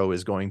non-Pro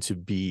is going to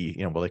be,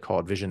 you know, what they call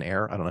it, Vision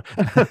Air. I don't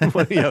know.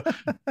 But, you know,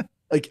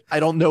 like, I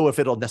don't know if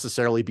it'll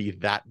necessarily be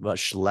that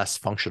much less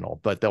functional,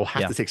 but they'll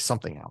have to take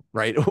something out,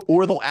 right?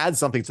 Or they'll add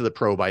something to the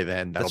Pro by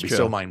then. That'll be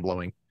so mind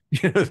blowing.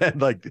 You know, that,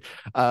 like,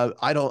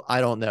 I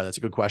don't know. That's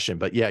a good question,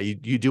 but yeah, you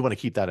do want to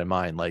keep that in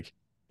mind. Like,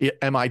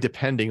 am I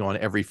depending on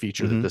every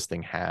feature that this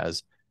thing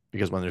has?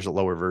 Because when there's a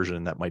lower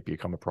version, that might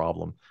become a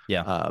problem.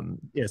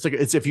 It's like,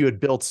 it's if you had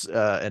built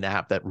an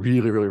app that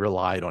really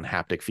relied on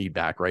haptic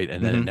feedback, right?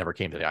 And then it never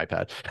came to the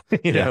iPad,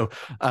 you know,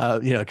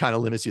 it kind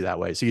of limits you that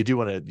way. So you do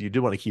want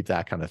to keep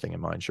that kind of thing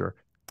in mind. Sure.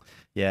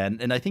 Yeah.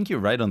 And I think you're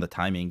right on the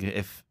timing.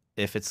 If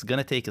it's going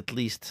to take at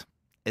least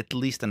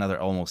another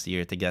almost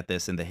year to get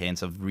this in the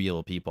hands of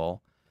real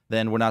people,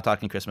 then we're not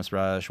talking Christmas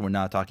rush. We're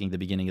not talking the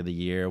beginning of the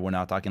year. We're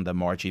not talking the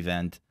March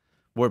event.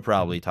 We're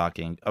probably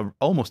talking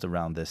almost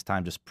around this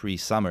time, just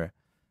pre-summer.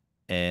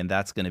 And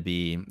that's going to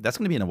be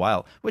in a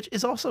while, which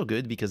is also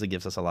good because it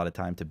gives us a lot of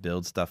time to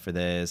build stuff for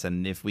this.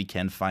 And if we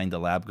can find the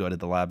lab, go to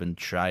the lab and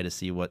try to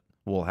see what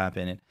will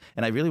happen.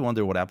 And I really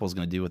wonder what Apple's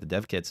going to do with the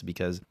dev kits,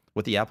 because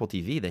with the Apple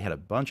TV, they had a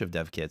bunch of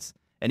dev kits.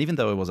 And even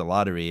though it was a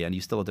lottery and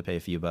you still had to pay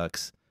a few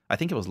bucks, I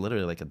think it was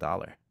literally like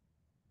 $1.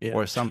 Yeah.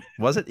 Or some,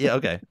 was it? Yeah.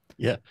 Okay.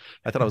 Yeah.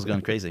 I thought I was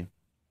going crazy.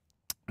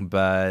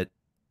 But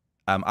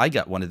I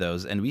got one of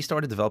those, and we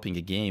started developing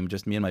a game,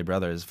 just me and my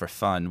brothers, for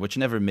fun, which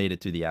never made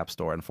it to the App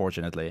Store,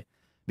 unfortunately,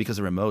 because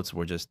the remotes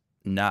were just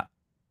not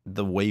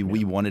the way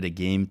we wanted a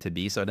game to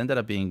be. So it ended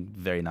up being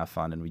very not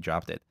fun, and we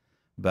dropped it.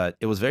 But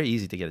it was very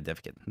easy to get a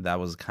dev kit. That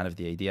was kind of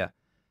the idea.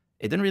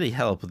 It didn't really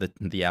help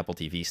the Apple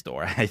TV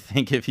store. I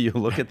think if you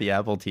look at the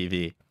Apple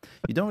TV,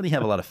 you don't really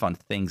have a lot of fun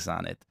things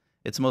on it.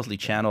 It's mostly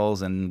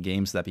channels and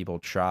games that people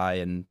try,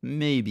 and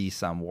maybe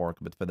some work,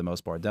 but for the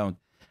most part don't.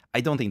 I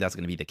don't think that's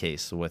going to be the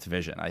case with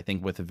Vision. I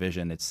think with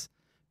Vision,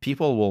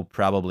 Apple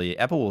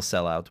will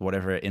sell out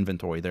whatever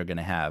inventory they're going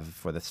to have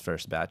for this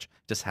first batch.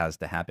 Just has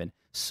to happen.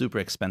 Super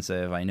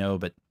expensive, I know,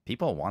 but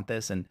people want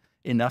this, and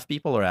enough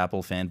people are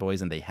Apple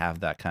fanboys, and they have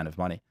that kind of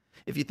money.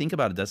 If you think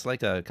about it, that's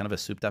like a kind of a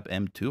souped up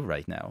M2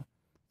 right now,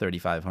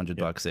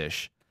 $3,500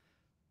 ish.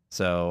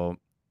 So,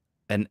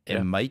 and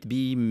it might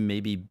be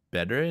maybe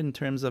better in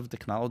terms of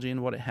technology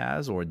and what it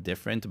has, or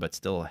different, but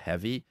still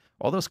heavy.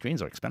 All those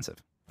screens are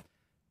expensive.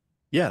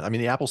 Yeah, I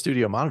mean, the Apple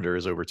Studio monitor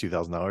is over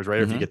 $2,000,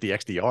 right? If you get the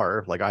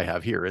XDR, like I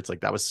have here, it's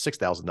like that was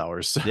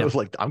 $6,000. So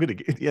like, I'm gonna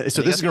get,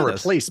 so this is gonna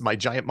replace my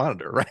giant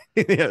monitor,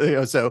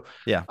 right? So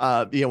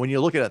when you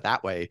look at it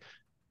that way,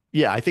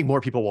 I think more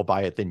people will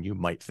buy it than you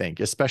might think.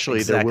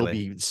 Especially there will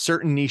be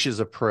certain niches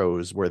of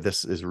pros where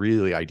this is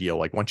really ideal.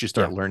 Like once you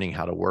start learning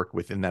how to work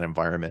within that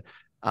environment,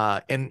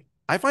 and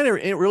I find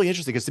it really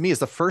interesting because to me,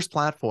 it's the first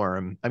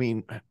platform. I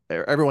mean,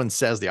 everyone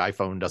says the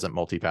iPhone doesn't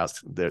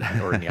multitask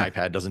or the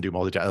iPad doesn't do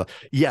multitask.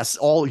 Yes,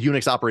 all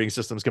Unix operating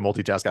systems can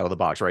multitask out of the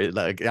box, right?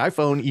 Like the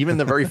iPhone, even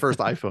the very first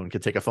iPhone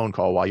could take a phone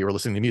call while you were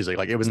listening to music.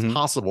 Like it was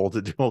possible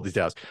to do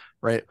multitask,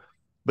 right?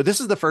 But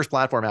this is the first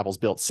platform Apple's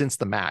built since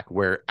the Mac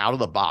where out of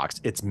the box,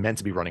 it's meant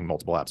to be running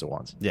multiple apps at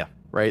once. Yeah.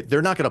 Right.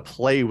 They're not going to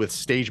play with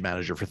Stage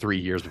Manager for 3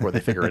 years before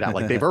they figure it out.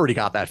 Like they've already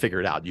got that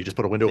figured out. You just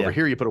put a window over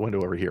here, you put a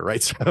window over here.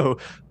 Right. So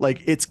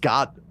like it's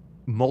got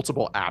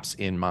multiple apps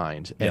in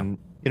mind, and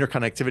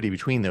interconnectivity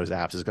between those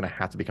apps is going to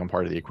have to become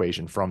part of the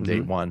equation from day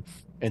one.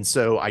 And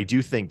so I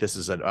do think this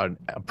is a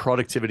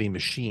productivity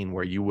machine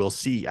where you will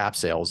see app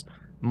sales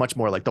much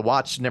more. Like the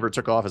watch never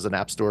took off as an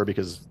app store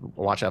because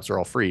watch apps are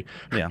all free.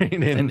 Yeah.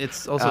 And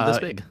it's also this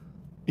big.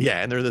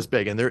 Yeah, and they're this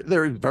big, and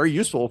they're very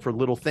useful for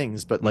little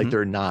things, but like Hmm.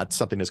 they're not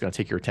something that's going to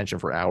take your attention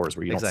for hours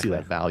where you don't see Exactly.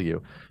 that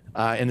value.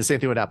 And the same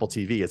thing with Apple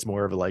TV. It's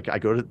more of a, like, I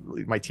go to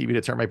my TV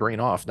to turn my brain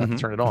off, not to Hmm.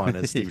 turn it on,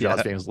 as Steve Jobs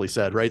Yeah. famously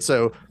said, right?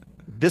 So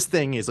this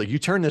thing is like, you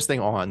turn this thing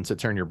on to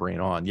turn your brain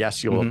on.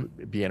 Yes, you'll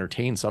Hmm. be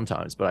entertained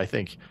sometimes, but I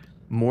think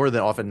more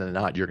than often than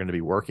not, you're going to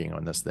be working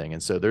on this thing.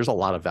 And so there's a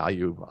lot of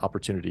value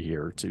opportunity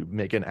here to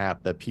make an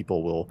app that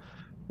people will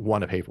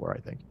want to pay for, I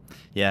think.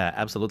 Yeah,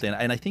 absolutely.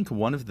 And I think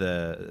one of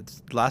the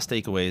last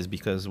takeaways,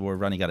 because we're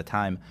running out of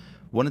time,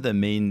 one of the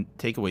main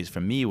takeaways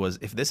for me was,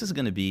 if this is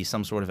going to be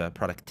some sort of a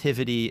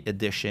productivity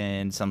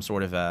edition, some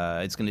sort of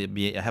it's going to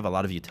be have a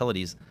lot of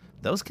utilities,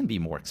 those can be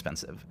more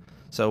expensive.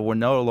 So we're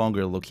no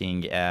longer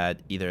looking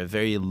at either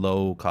very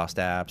low cost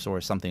apps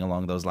or something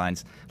along those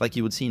lines like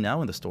you would see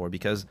now in the store,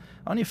 because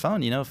on your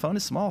phone, phone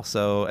is small.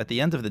 So at the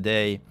end of the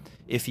day,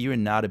 if you're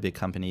not a big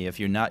company, if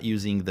you're not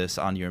using this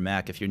on your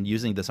Mac, if you're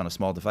using this on a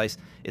small device,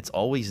 it's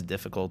always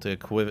difficult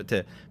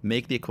to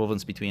make the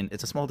equivalence between,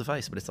 it's a small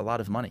device, but it's a lot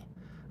of money.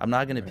 I'm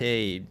not going to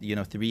pay,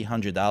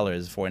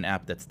 $300 for an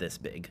app that's this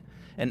big.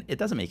 And it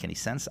doesn't make any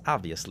sense,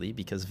 obviously,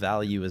 because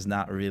value is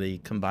not really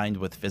combined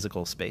with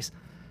physical space.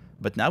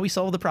 But now we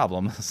solve the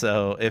problem.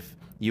 So if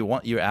you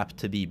want your app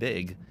to be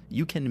big,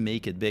 you can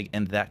make it big,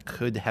 and that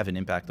could have an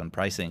impact on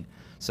pricing.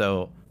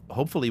 So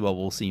hopefully what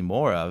we'll see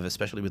more of,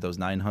 especially with those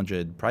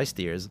 900 price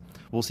tiers,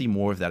 we'll see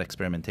more of that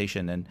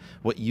experimentation. And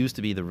what used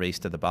to be the race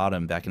to the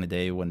bottom back in the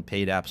day when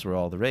paid apps were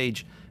all the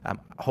rage,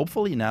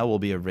 hopefully now will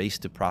be a race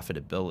to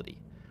profitability,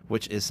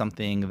 which is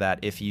something that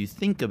if you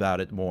think about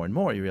it more and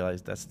more, you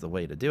realize that's the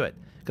way to do it.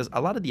 Because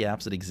a lot of the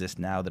apps that exist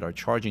now that are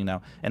charging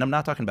now, and I'm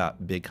not talking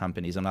about big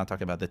companies, I'm not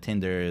talking about the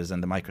Tinders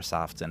and the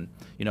Microsofts and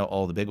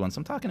all the big ones.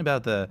 I'm talking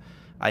about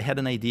I had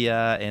an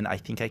idea and I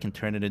think I can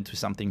turn it into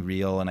something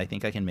real, and I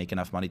think I can make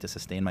enough money to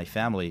sustain my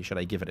family. Should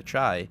I give it a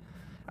try?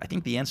 I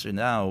think the answer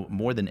now,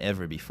 more than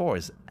ever before,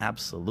 is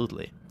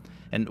absolutely.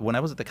 And when I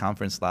was at the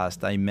conference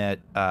last, I met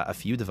a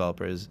few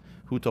developers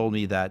who told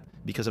me that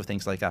because of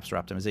things like App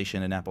Store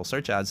optimization and Apple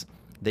search ads,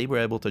 they were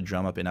able to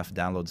drum up enough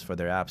downloads for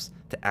their apps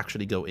to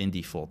actually go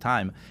indie full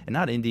time. And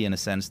not indie in a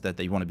sense that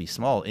they want to be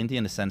small, indie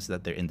in a sense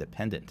that they're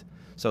independent.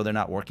 So they're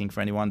not working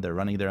for anyone, they're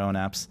running their own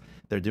apps,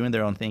 they're doing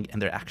their own thing,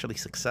 and they're actually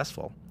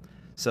successful.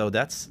 So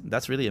that's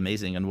really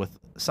amazing. And with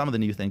some of the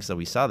new things that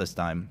we saw this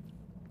time,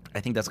 I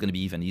think that's going to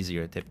be even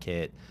easier.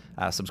 TipKit,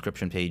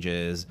 subscription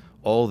pages,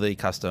 all the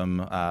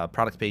custom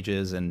product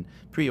pages and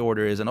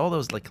pre-orders, and all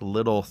those like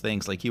little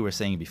things, like you were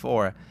saying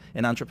before.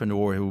 An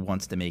entrepreneur who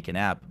wants to make an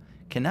app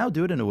can now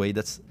do it in a way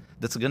that's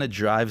going to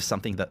drive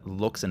something that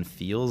looks and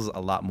feels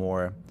a lot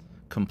more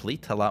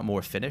complete, a lot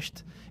more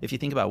finished. If you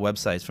think about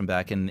websites from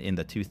back in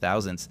the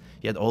 2000s,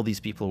 you had all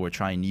these people who were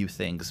trying new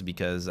things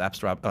because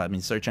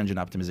search engine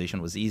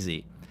optimization was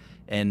easy.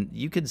 And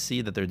you could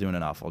see that they're doing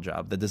an awful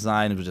job. The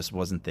design just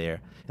wasn't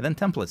there. And then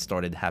templates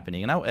started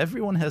happening. And now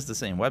everyone has the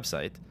same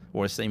website,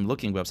 or same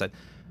looking website,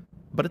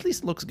 but at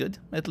least it looks good.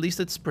 At least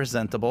it's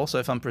presentable. So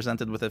if I'm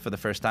presented with it for the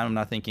first time, I'm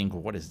not thinking,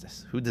 what is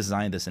this? Who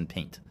designed this in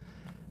Paint?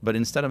 But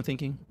instead I'm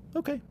thinking,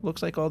 okay,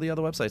 looks like all the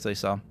other websites I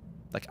saw.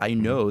 Like, I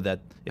know that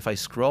if I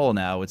scroll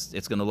now, it's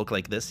going to look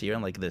like this here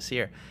and like this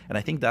here. And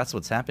I think that's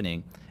what's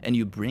happening. And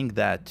you bring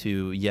that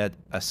to yet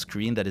a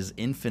screen that is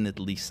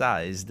infinitely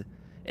sized,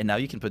 and now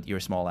you can put your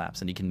small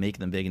apps and you can make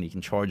them big and you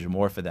can charge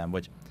more for them,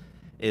 which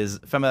is,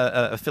 from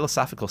a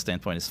philosophical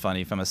standpoint, is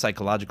funny. From a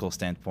psychological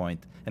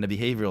standpoint and a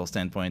behavioral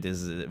standpoint,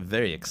 is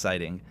very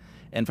exciting.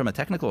 And from a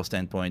technical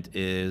standpoint,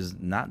 is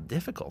not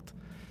difficult.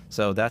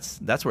 So that's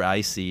where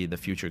I see the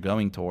future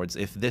going towards.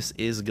 If this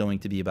is going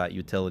to be about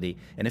utility,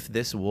 and if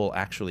this will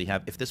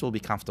be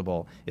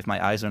comfortable, if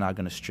my eyes are not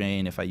going to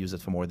strain if I use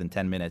it for more than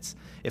 10 minutes,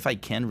 if I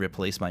can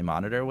replace my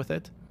monitor with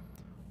it,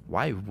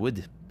 why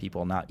would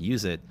people not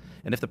use it?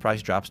 And if the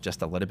price drops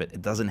just a little bit,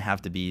 it doesn't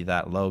have to be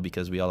that low,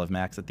 because we all have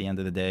Macs at the end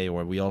of the day,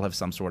 or we all have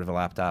some sort of a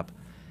laptop.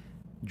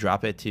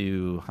 Drop it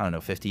to, I don't know,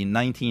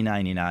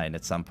 $19.99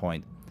 at some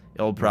point.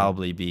 It'll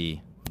probably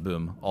be,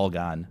 boom, all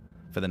gone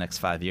for the next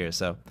 5 years.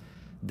 So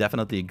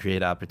definitely a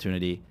great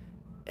opportunity.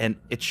 And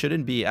it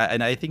shouldn't be,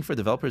 and I think for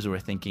developers who are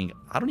thinking,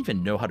 I don't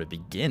even know how to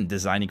begin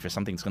designing for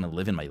something that's going to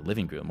live in my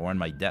living room or on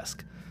my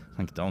desk.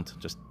 Like, don't.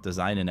 Just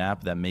design an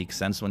app that makes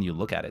sense when you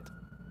look at it.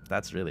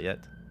 That's really it.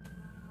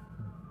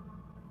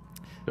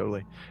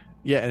 Totally.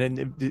 Yeah. And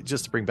then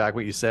just to bring back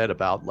what you said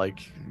about, like,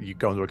 you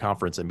going to a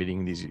conference and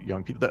meeting these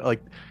young people, that,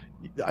 like,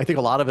 I think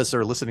a lot of us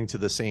are listening to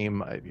the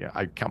same,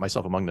 I count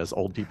myself among those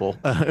old people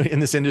in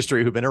this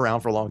industry who've been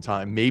around for a long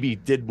time, maybe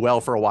did well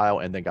for a while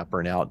and then got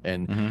burnt out.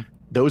 And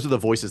those are the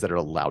voices that are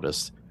the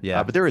loudest.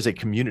 Yeah. But there is a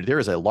community, there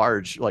is a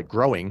large, like,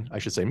 growing, I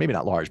should say, maybe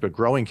not large, but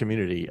growing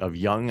community of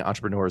young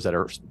entrepreneurs that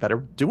are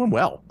doing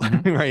well,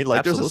 right? Like,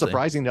 Absolutely. there's a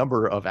surprising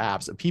number of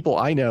apps, people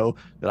I know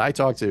that I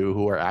talk to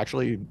who are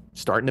actually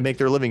starting to make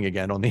their living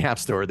again on the App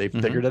Store. They've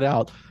figured it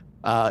out.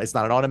 It's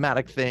not an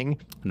automatic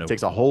thing. Nope. It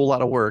takes a whole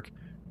lot of work.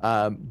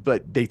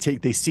 But they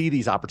see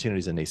these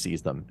opportunities and they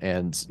seize them.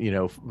 And,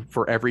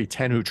 for every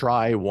 10 who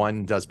try,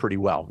 one does pretty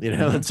well,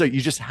 and so you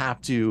just have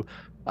to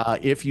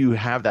If you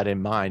have that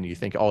in mind, you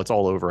think, oh, it's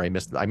all over. I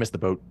missed the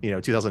boat.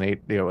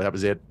 2008. That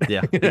was it.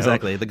 Yeah,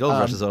 exactly. The gold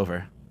rush is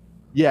over.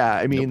 Yeah,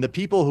 I mean, the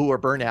people who are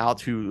burnt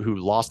out, who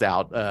lost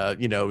out,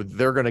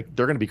 they're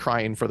gonna be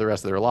crying for the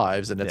rest of their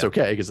lives, and it's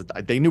okay because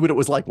they knew what it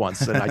was like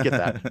once, and I get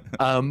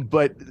that.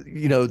 But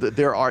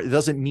it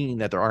doesn't mean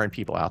that there aren't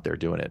people out there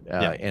doing it,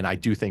 and I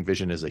do think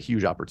Vision is a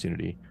huge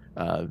opportunity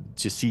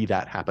to see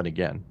that happen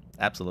again.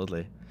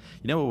 Absolutely.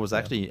 What was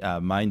actually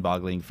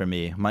mind-blowing for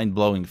me when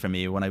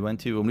we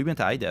went to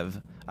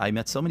iDev, I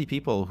met so many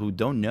people who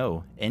don't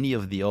know any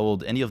of the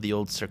old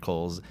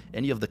circles,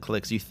 any of the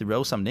clicks. You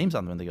throw some names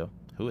on them and they go,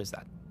 who is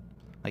that?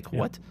 Like,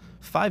 what?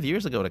 5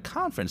 years ago at a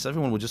conference,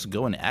 everyone would just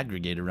go and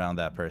aggregate around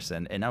that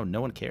person, and now no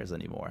one cares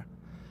anymore.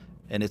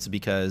 And it's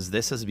because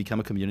this has become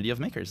a community of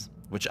makers,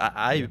 which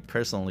I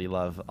personally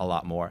love a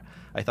lot more.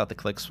 I thought the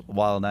clicks,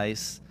 while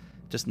nice,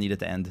 just needed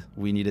to end.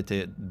 We needed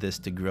this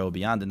to grow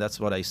beyond, and that's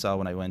what I saw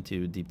when I went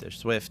to Deep Dish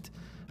Swift.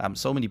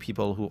 So many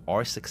people who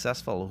are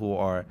successful, who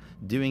are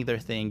doing their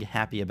thing,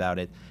 happy about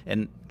it,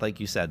 and like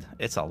you said,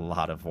 it's a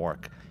lot of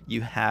work.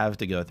 You have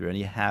to go through, and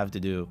you have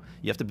to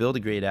build a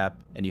great app,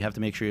 and you have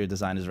to make sure your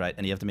design is right,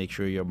 and you have to make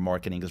sure your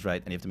marketing is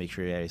right, and you have to make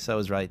sure your ISO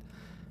is right.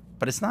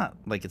 But it's not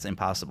like it's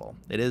impossible.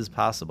 It is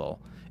possible.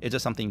 It's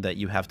just something that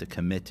you have to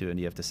commit to, and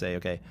you have to say,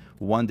 okay,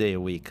 1 day a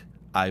week,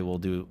 I will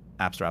do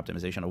App Store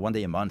optimization, or 1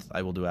 day a month,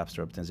 I will do App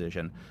Store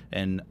optimization,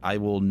 and I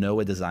will know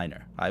a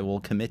designer. I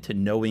will commit to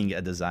knowing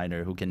a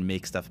designer who can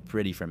make stuff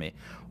pretty for me.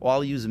 Or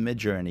I'll use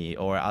Midjourney,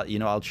 or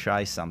I'll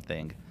try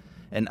something.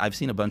 And I've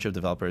seen a bunch of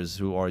developers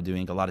who are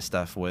doing a lot of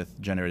stuff with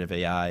generative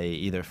AI,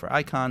 either for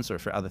icons or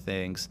for other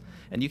things.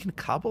 And you can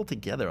cobble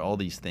together all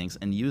these things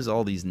and use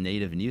all these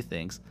native new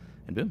things,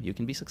 and boom, you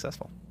can be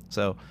successful.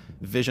 So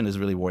Vision is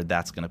really where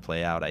that's going to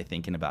play out, I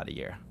think, in about a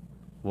year.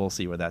 We'll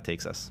see where that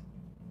takes us.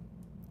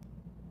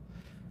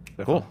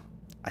 Cool.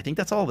 I think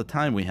that's all the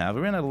time we have.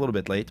 We ran out a little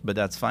bit late, but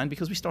that's fine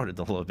because we started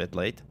a little bit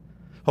late.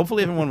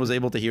 Hopefully everyone was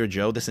able to hear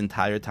Joe this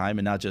entire time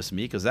and not just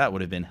me, because that would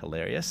have been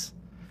hilarious.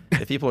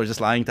 If people are just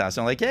lying to us,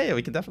 I'm like, hey,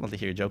 we can definitely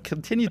hear Joe.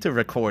 Continue to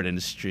record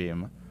and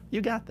stream. You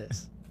got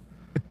this.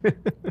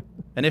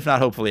 And if not,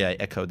 hopefully I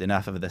echoed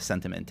enough of the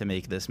sentiment to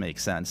make this make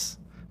sense.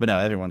 But no,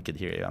 everyone could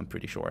hear you, I'm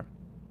pretty sure.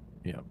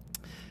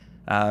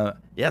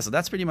 Yeah, so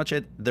that's pretty much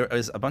it. There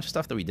is a bunch of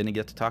stuff that we didn't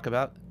get to talk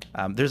about.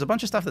 There's a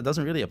bunch of stuff that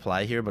doesn't really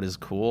apply here, but is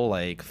cool,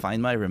 like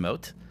Find My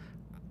Remote.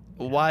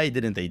 Why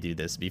didn't they do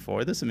this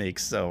before? This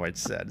makes so much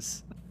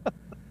sense.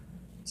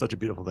 Such a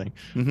beautiful thing.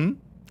 Mm-hmm.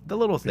 The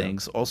little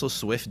things. Also,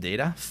 Swift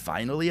data.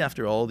 Finally,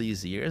 after all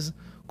these years,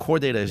 core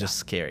data is just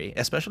scary,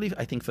 especially,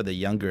 I think, for the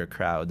younger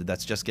crowd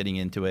that's just getting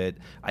into it.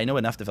 I know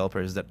enough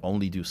developers that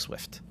only do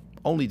Swift,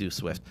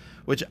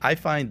 which I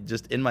find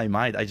just in my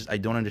mind, I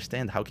don't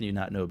understand. How can you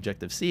not know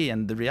Objective-C?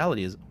 And the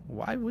reality is,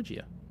 why would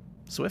you?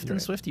 Swift and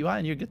Swift UI,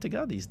 and you're good to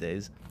go these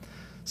days.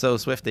 So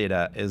Swift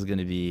data is going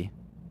to be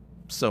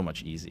so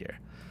much easier.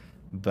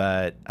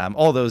 But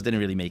all those didn't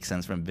really make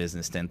sense from a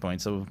business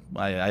standpoint, so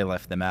I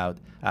left them out.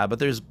 But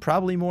there's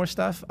probably more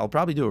stuff. I'll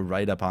probably do a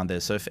write-up on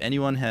this. So if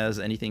anyone has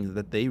anything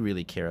that they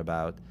really care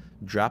about,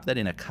 drop that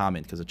in a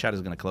comment, because the chat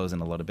is going to close in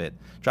a little bit.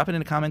 Drop it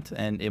in a comment,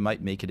 and it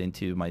might make it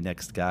into my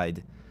next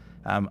guide.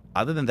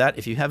 Other than that,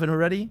 if you haven't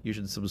already, you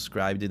should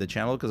subscribe to the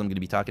channel, because I'm going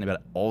to be talking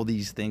about all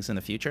these things in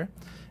the future.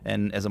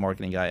 And as a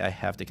marketing guy, I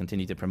have to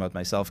continue to promote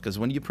myself, because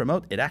when you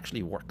promote, it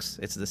actually works.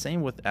 It's the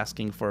same with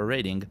asking for a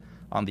rating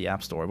on the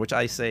App Store, which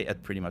I say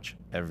at pretty much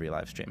every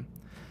live stream.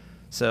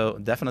 So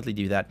definitely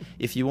do that.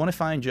 If you want to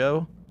find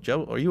Joe,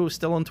 are you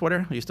still on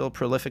Twitter? Are you still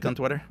prolific on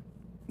Twitter?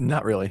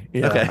 Not really.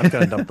 Yeah, okay. I've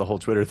kind of dumped the whole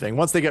Twitter thing.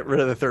 Once they get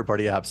rid of the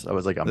third-party apps, I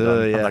was like, I'm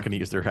done. I'm not going to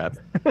use their app.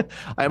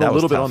 I'm a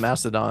little bit on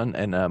Mastodon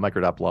and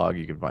micro.blog.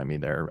 You can find me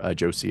there.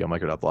 Joe C on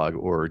micro.blog,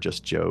 or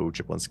just Joe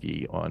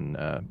Cieplinski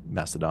on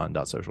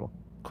mastodon.social.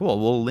 Cool.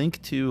 We'll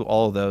link to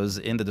all of those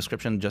in the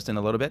description just in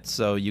a little bit,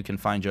 so you can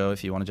find Joe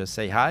if you want to just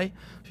say hi,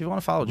 if you want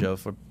to follow Joe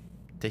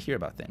to hear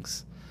about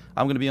things.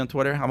 I'm going to be on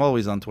Twitter. I'm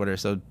always on Twitter,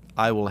 so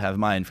I will have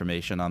my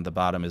information on the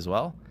bottom as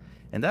well.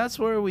 And that's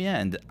where we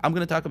end. I'm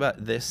going to talk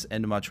about this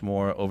and much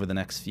more over the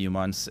next few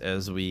months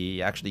as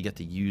we actually get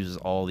to use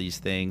all these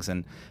things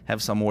and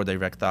have some more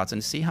direct thoughts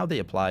and see how they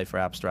apply for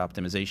App Store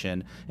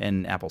optimization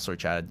and Apple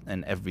Search Ad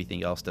and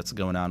everything else that's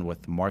going on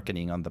with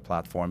marketing on the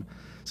platform.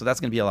 So that's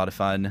going to be a lot of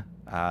fun.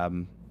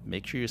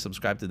 Make sure you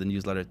subscribe to the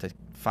newsletter to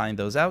find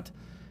those out.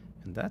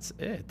 And that's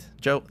it.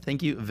 Joe,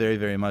 thank you very,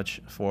 very much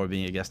for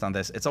being a guest on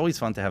this. It's always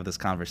fun to have this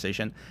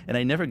conversation, and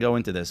I never go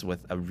into this with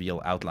a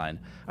real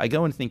outline. I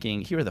go in thinking,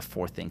 here are the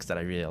 4 things that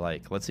I really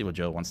like. Let's see what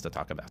Joe wants to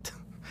talk about.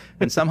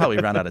 And somehow we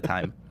run out of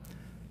time.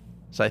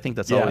 So I think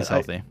that's always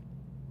healthy.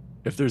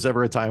 If there's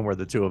ever a time where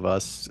the two of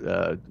us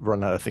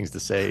run out of things to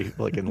say,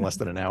 like in less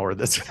than an hour,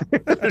 there's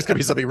going to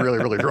be something really,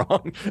 really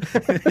wrong.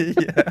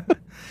 Yeah.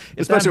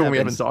 Especially when we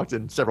haven't talked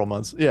in several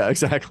months. Yeah,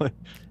 exactly.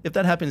 If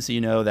that happens,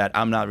 you know that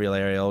I'm not real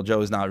Ariel,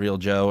 Joe is not real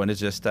Joe, and it's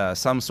just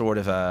some sort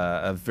of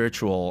a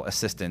virtual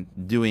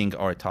assistant doing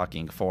our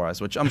talking for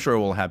us, which I'm sure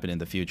will happen in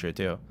the future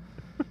too.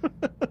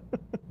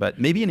 But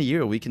maybe in a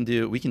year we can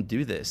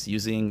do this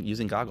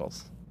using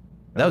goggles.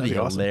 That would be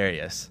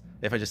hilarious.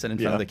 if I just sit in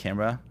front of the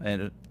camera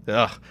and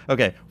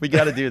okay, we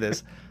got to do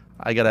this.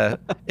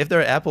 If there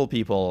are Apple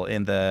people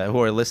who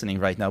are listening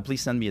right now,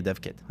 please send me a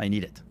dev kit. I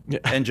need it. Yeah.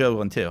 And Joe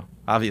one too.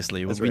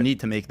 Obviously, we right. need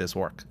to make this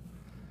work.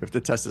 We have to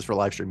test this for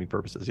live streaming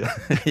purposes. Yeah.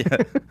 Yeah.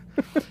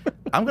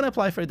 I'm going to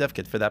apply for a dev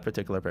kit for that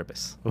particular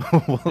purpose.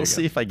 We'll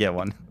see if I get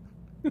one.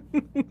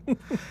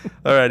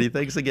 Alrighty.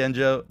 Thanks again,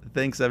 Joe.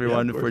 Thanks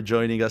everyone for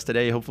joining us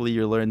today. Hopefully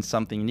you learned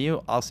something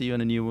new. I'll see you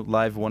in a new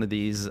live one of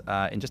these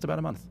in just about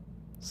a month.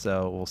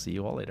 So we'll see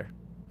you all later.